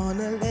 don't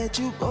wanna let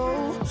you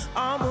go.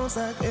 Almost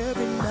like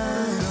every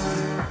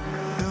night.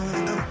 Dum,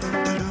 dum, dum,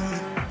 dum, dum.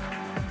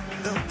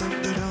 Dum, dum,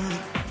 dum, dum.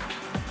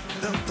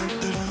 Dum, dum,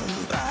 dum, dum.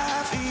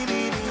 I feel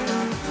it in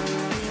my,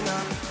 in my,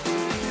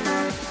 in my,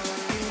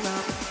 in my,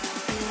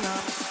 in my,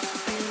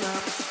 in my,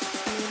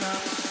 in my.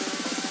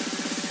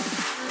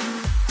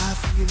 I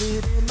feel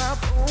it in my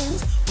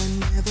bones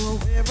whenever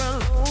we're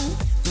alone.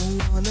 Don't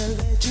wanna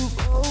let you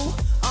go.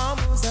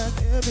 Almost like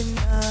every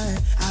night.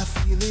 I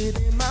feel it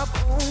in my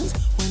bones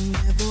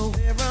whenever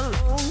we're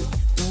alone.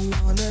 Don't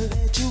wanna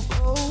let you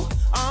go.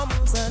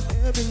 Almost like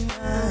every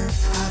night.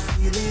 I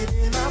feel it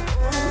in my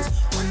bones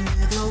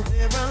whenever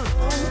we're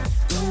alone.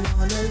 Don't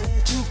wanna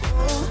let you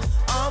go.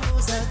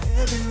 Almost like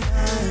every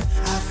night.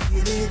 I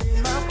feel it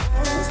in my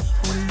bones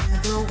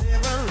whenever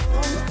we're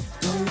alone.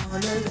 Don't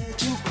wanna let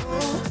you go.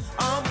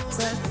 Almost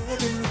like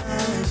every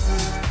night.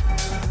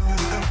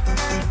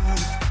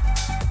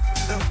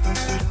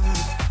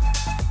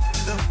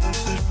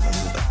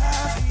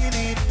 I feel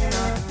it in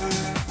my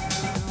bones.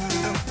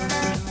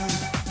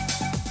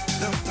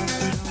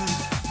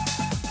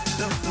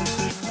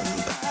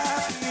 I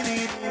feel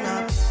it in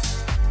my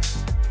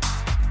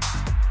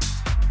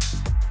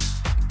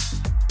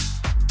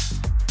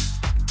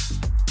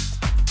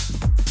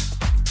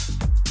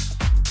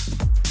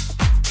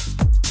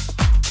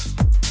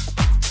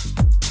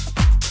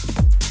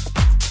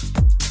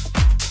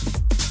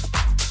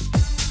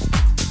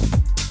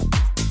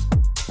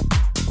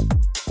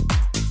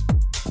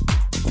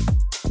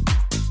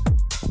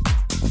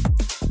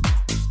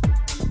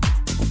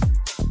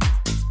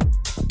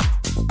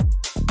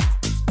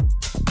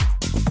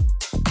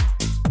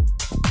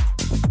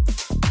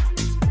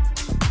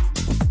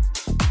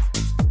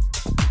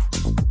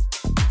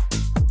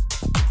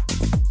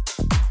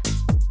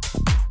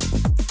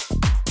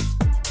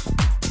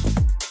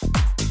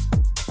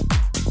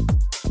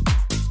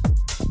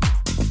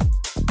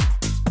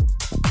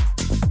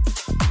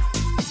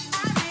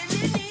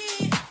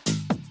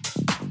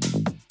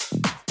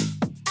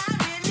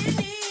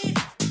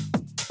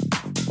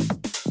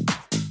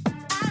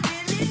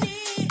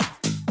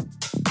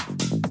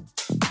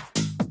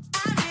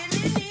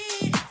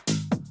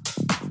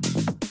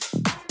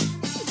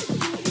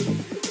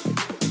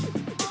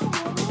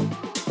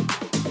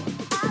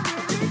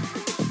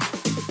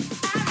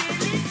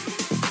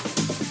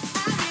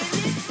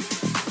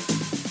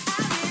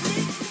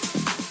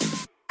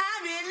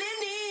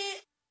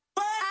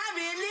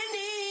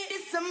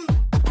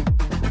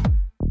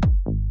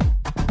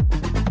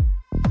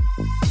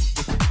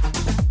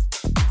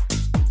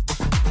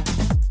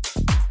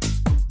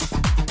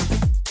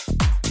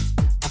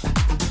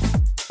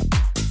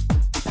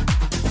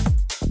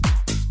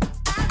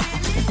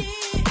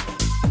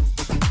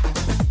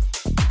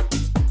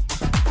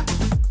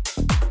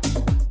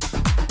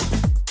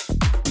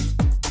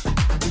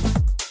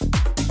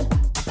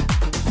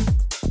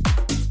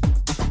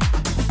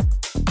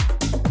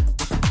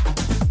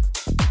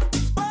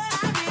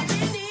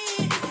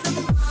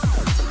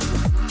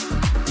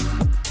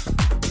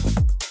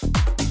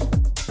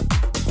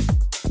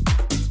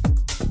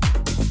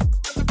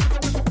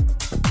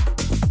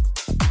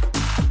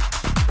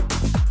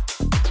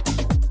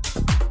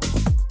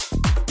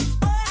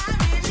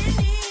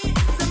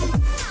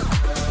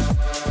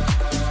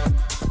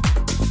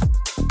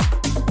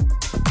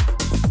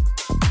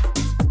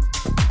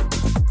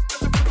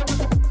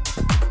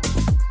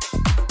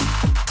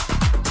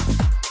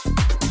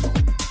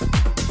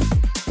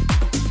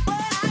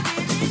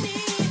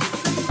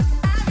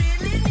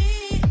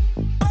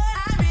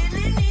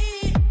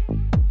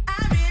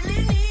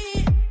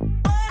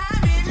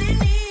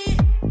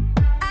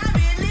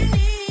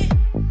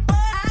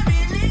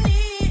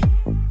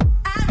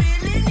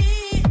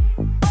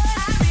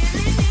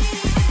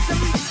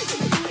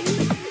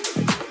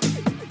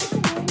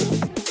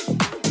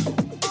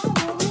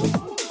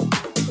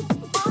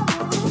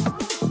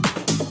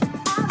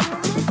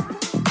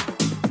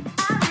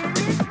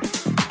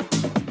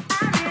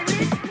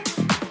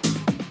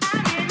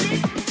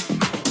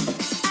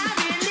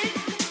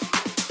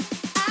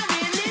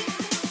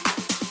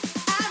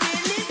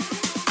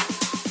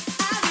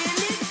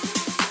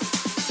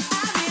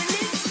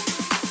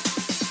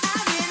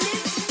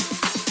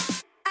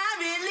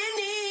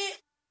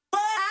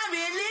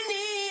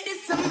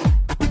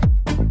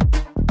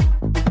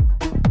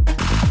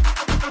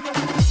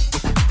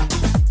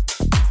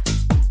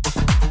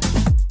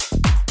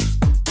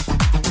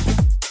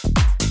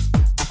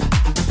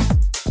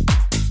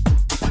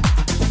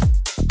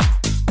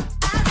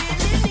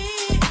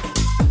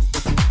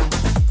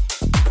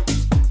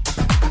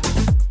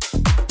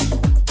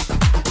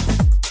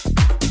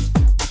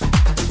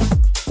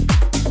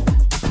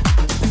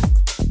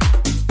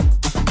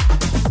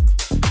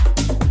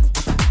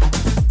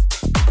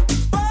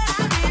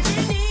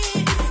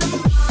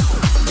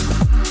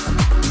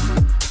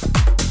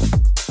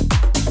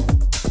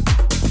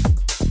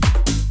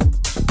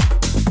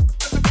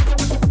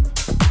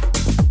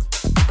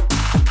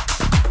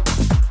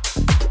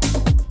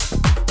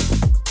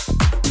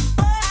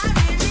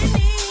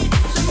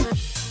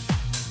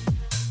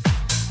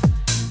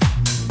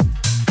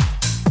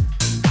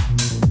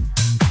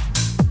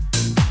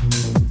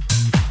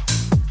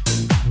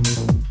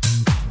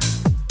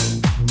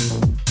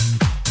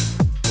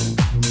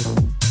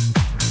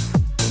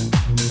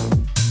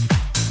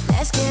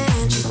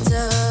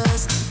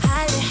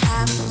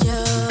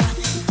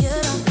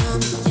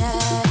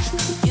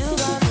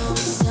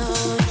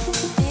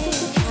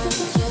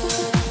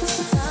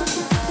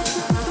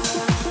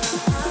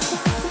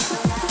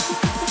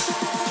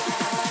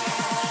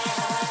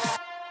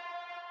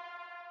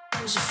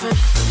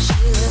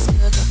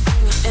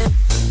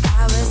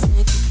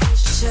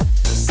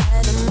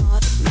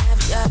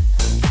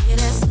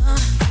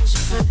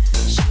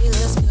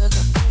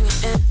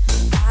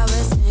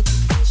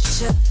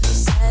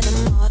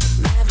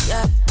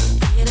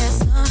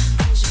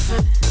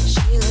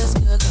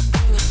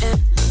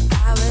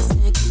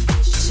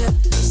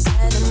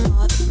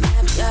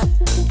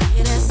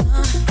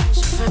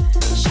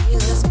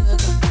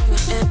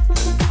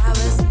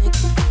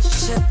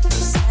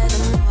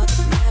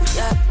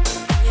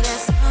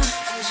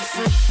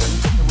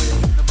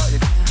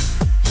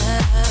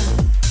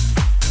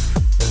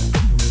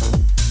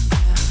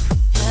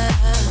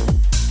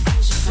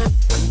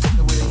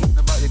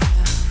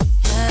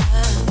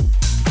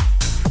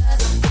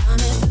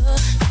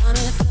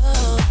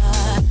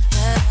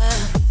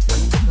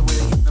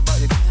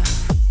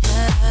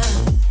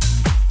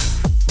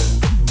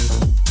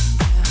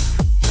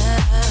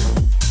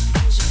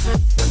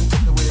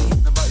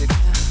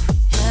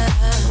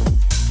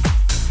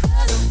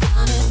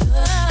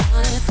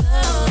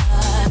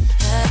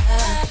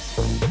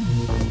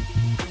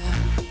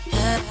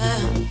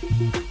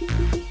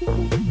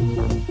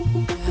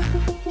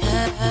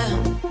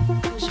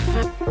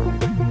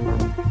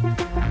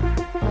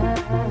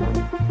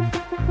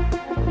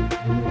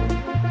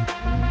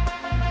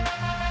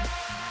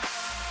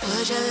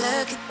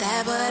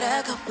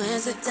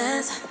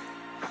coincidence.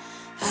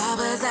 I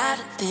was out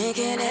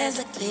thinking it's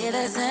likely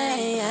the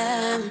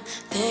same.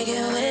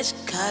 Thinking which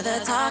color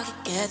talk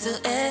and get to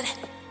it.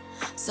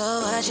 So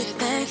what you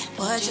think,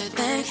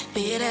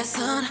 be there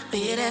soon,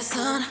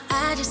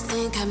 I just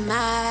think I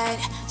might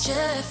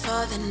chill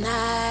for the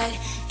night.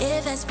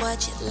 If that's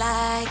what you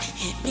like,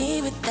 hit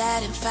me with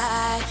that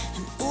invite.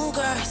 And ooh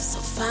girl, you're so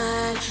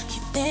fine,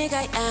 you think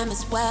I am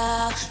as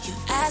well. You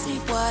ask me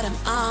what I'm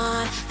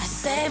on, I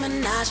say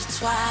menage a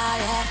trois.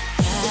 Yeah,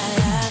 yeah,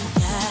 yeah,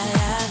 yeah,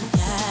 yeah,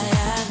 yeah,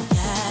 yeah,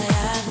 yeah,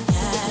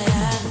 yeah,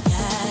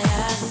 yeah,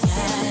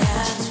 yeah,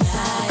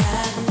 yeah,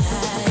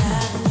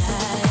 yeah,